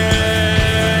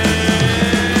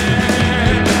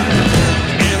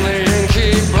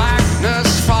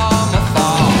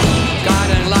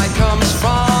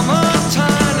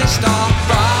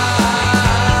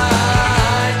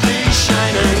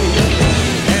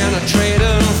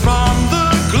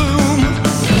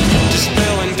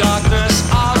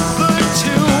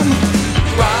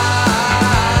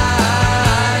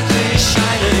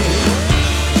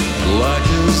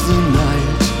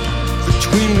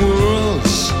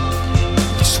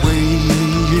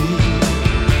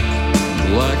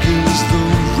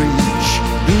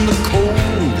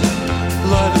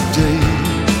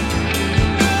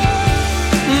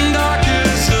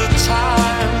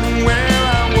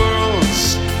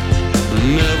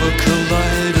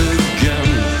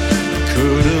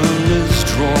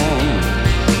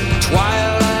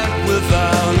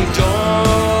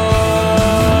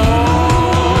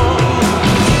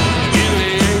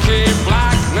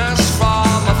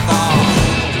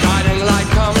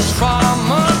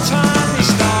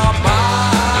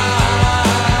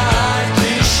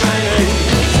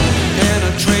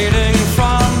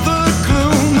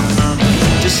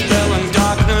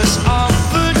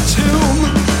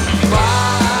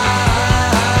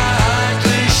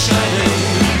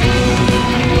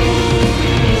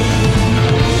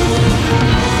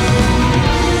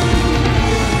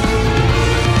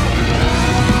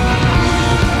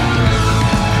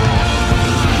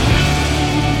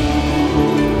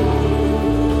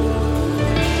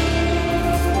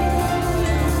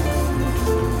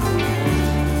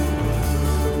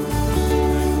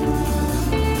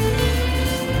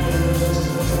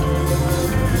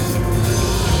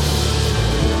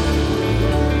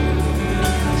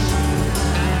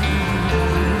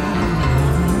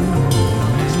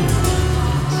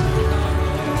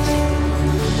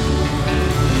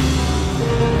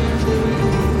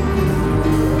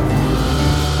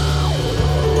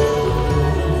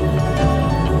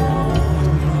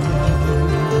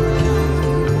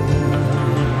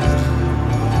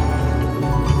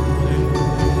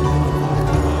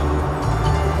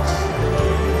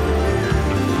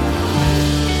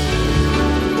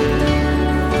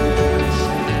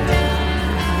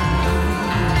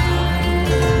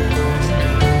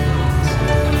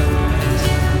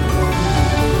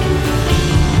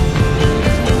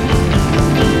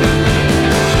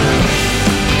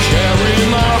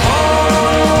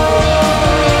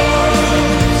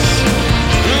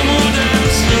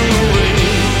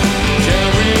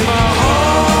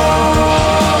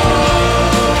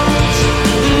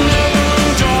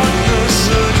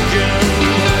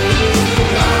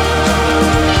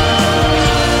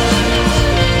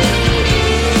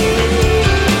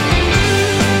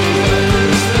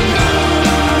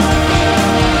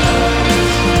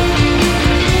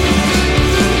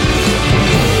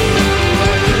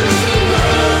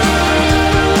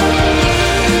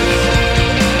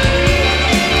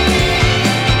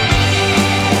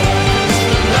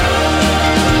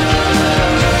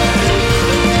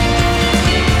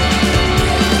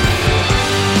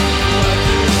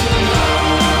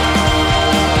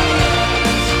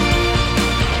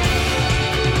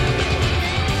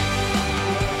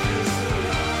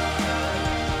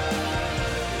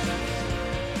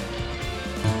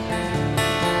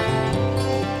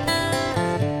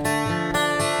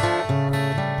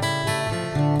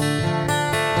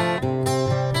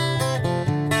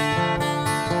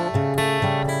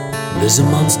 There's a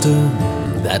monster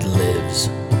that lives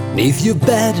neath your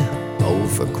bed, oh,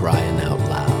 for crying out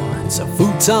loud. It's a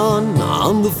futon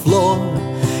on the floor,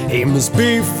 he must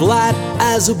be flat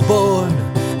as a board.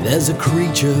 There's a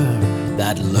creature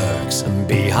that lurks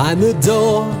behind the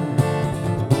door,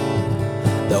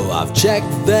 though I've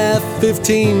checked there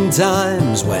 15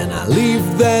 times. When I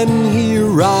leave, then he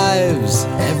arrives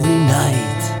every night.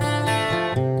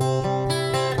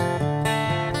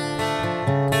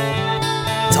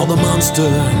 Tell the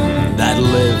monster that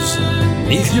lives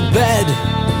beneath your bed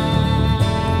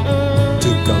to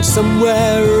go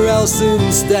somewhere else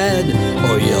instead,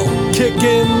 or you'll kick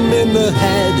him in the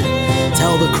head.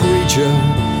 Tell the creature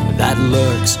that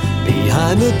lurks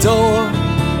behind the door,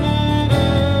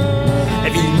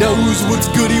 if he knows what's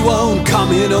good, he won't come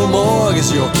here no more,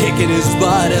 'cause you're kicking his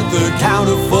butt at the count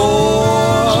of 4.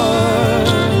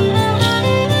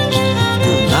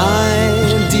 Good night.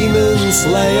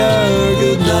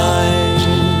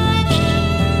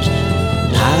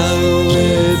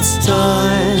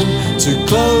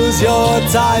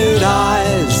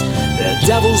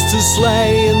 devils to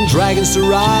slay and dragons to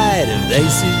ride. If they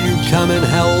see you coming,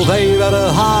 hell, they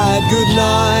better hide. Good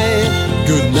night,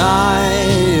 good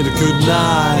night, good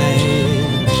night.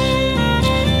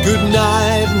 Good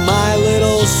night, my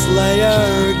little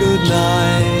slayer, good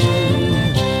night.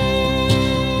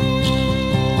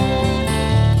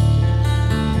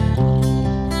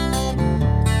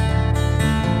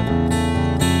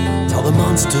 Tell the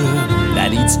monster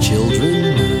that eats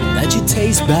children that you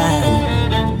taste bad,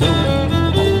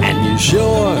 and you're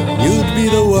sure you'd be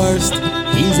the worst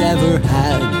he's ever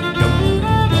had.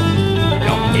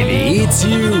 If he eats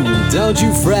you, don't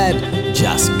you fret,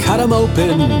 just cut him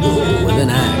open with an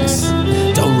axe.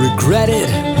 Don't regret it,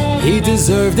 he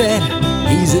deserved it,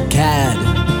 he's a cad.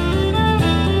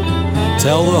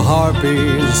 Tell the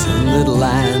harpies that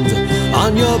land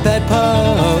on your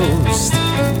bedpost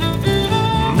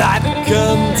that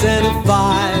come 10 to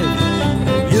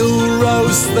 5, you'll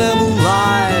roast them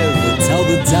alive. Tell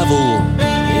the devil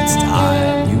it's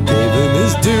time you gave him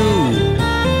his due.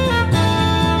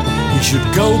 He should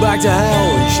go back to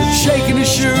hell, he should shake in his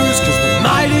shoes, 'cause the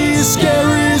mightiest,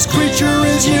 scariest creature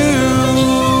is you.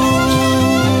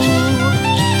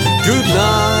 Good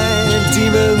night,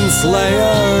 demon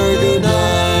slayer, good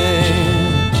night.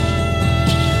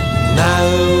 Now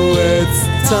it's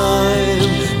time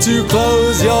to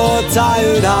close your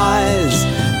tired eyes.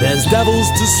 There's devils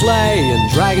to slay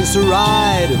and dragons to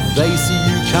ride. If they see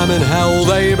you coming, hell,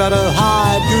 they better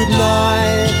hide. Good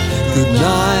night, good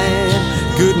night,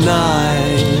 good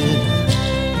night.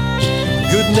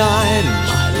 Good night,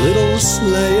 my little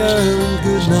slayer,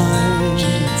 good night.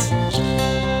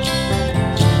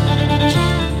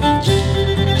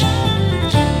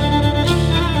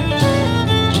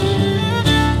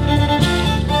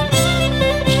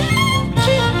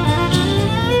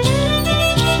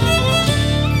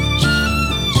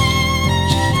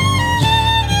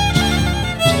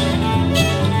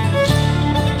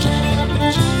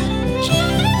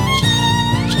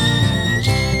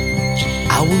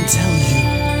 I won't tell you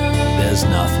there's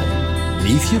nothing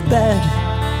beneath your bed.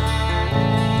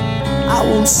 I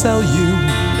won't sell you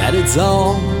that it's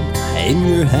all in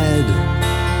your head.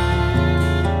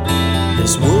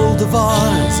 This world of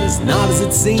ours is not as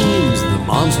it seems. The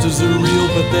monsters are real,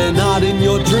 but they're not in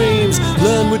your dreams.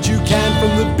 Learn what you can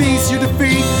from the beast you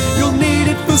defeat. You'll need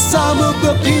it for some of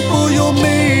the people you'll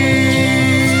meet.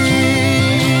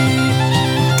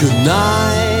 Good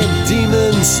night,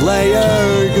 demon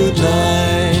slayer, good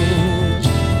night.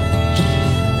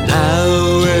 Now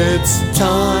it's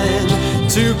time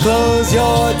to close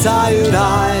your tired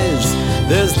eyes.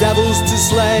 There's devils to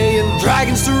slay and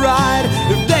dragons to ride.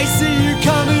 If they see you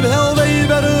coming, hell, they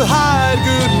better hide.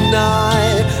 Good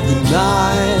night, good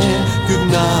night, good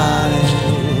night.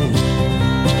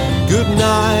 Good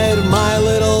night, my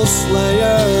little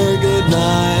slayer, good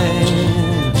night.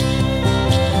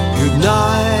 Good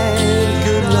night,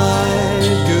 good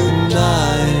night, good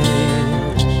night.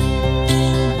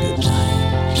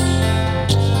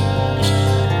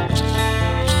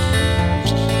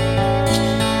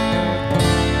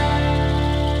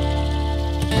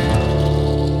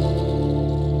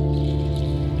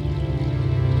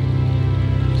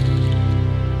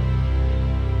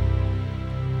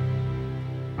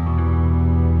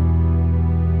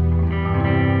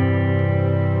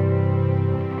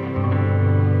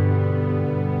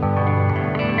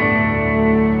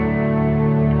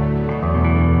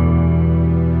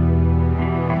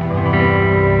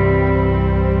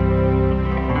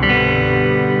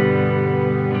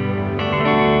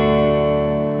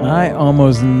 I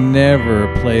almost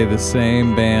never play the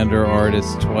same band or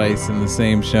artist twice in the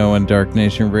same show on Dark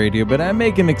Nation Radio, but I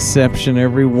make an exception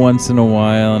every once in a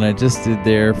while, and I just did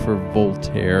there for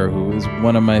Voltaire, who is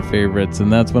one of my favorites,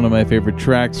 and that's one of my favorite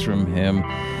tracks from him.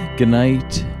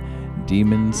 Goodnight,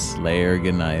 Demon Slayer,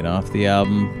 Goodnight, off the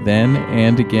album Then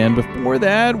and Again. Before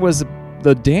that was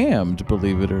The Damned,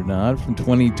 believe it or not, from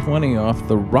 2020 off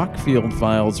the Rockfield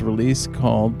Files release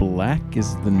called Black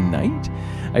is the Night.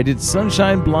 I did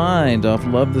Sunshine Blind off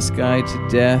Love the Sky to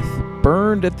Death,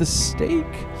 Burned at the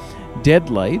Stake.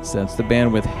 Deadlights, that's the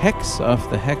band with Hex off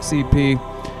the Hex EP.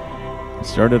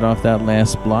 Started off that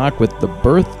last block with The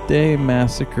Birthday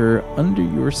Massacre, Under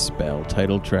Your Spell,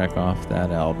 title track off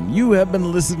that album. You have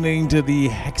been listening to the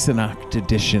Hexennacht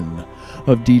edition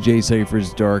of DJ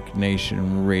Cypher's Dark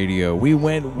Nation Radio. We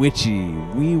went witchy,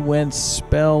 we went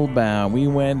spellbound, we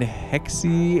went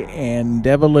hexy and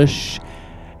devilish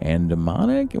and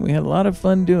demonic, and we had a lot of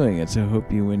fun doing it, so I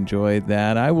hope you enjoyed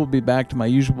that. I will be back to my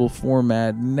usual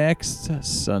format next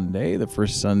Sunday, the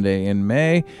first Sunday in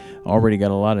May. Already got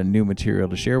a lot of new material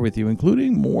to share with you,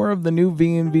 including more of the new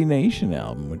V&V Nation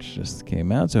album, which just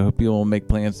came out, so I hope you will make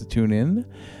plans to tune in.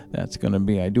 That's going to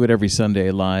be, I do it every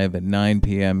Sunday live at 9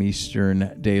 p.m.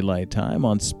 Eastern Daylight Time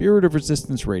on Spirit of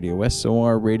Resistance Radio,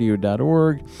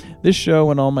 sorradio.org. This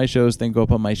show and all my shows then go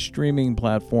up on my streaming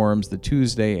platforms the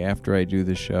Tuesday after I do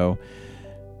the show.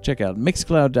 Check out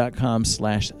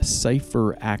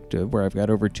mixcloud.com/cypheractive, where I've got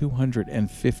over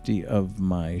 250 of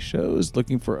my shows.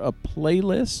 Looking for a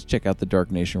playlist? Check out the Dark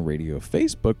Nation Radio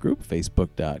Facebook group,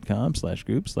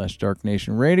 facebook.com/group/Dark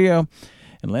Nation Radio.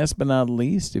 And last but not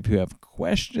least, if you have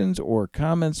questions or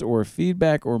comments or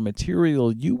feedback or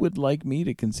material you would like me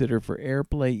to consider for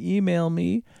airplay, email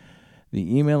me.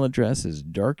 The email address is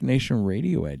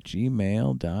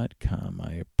darknationradio@gmail.com.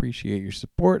 I appreciate your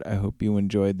support. I hope you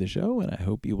enjoyed the show, and I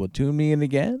hope you will tune me in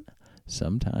again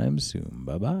sometime soon.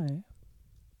 Bye-bye.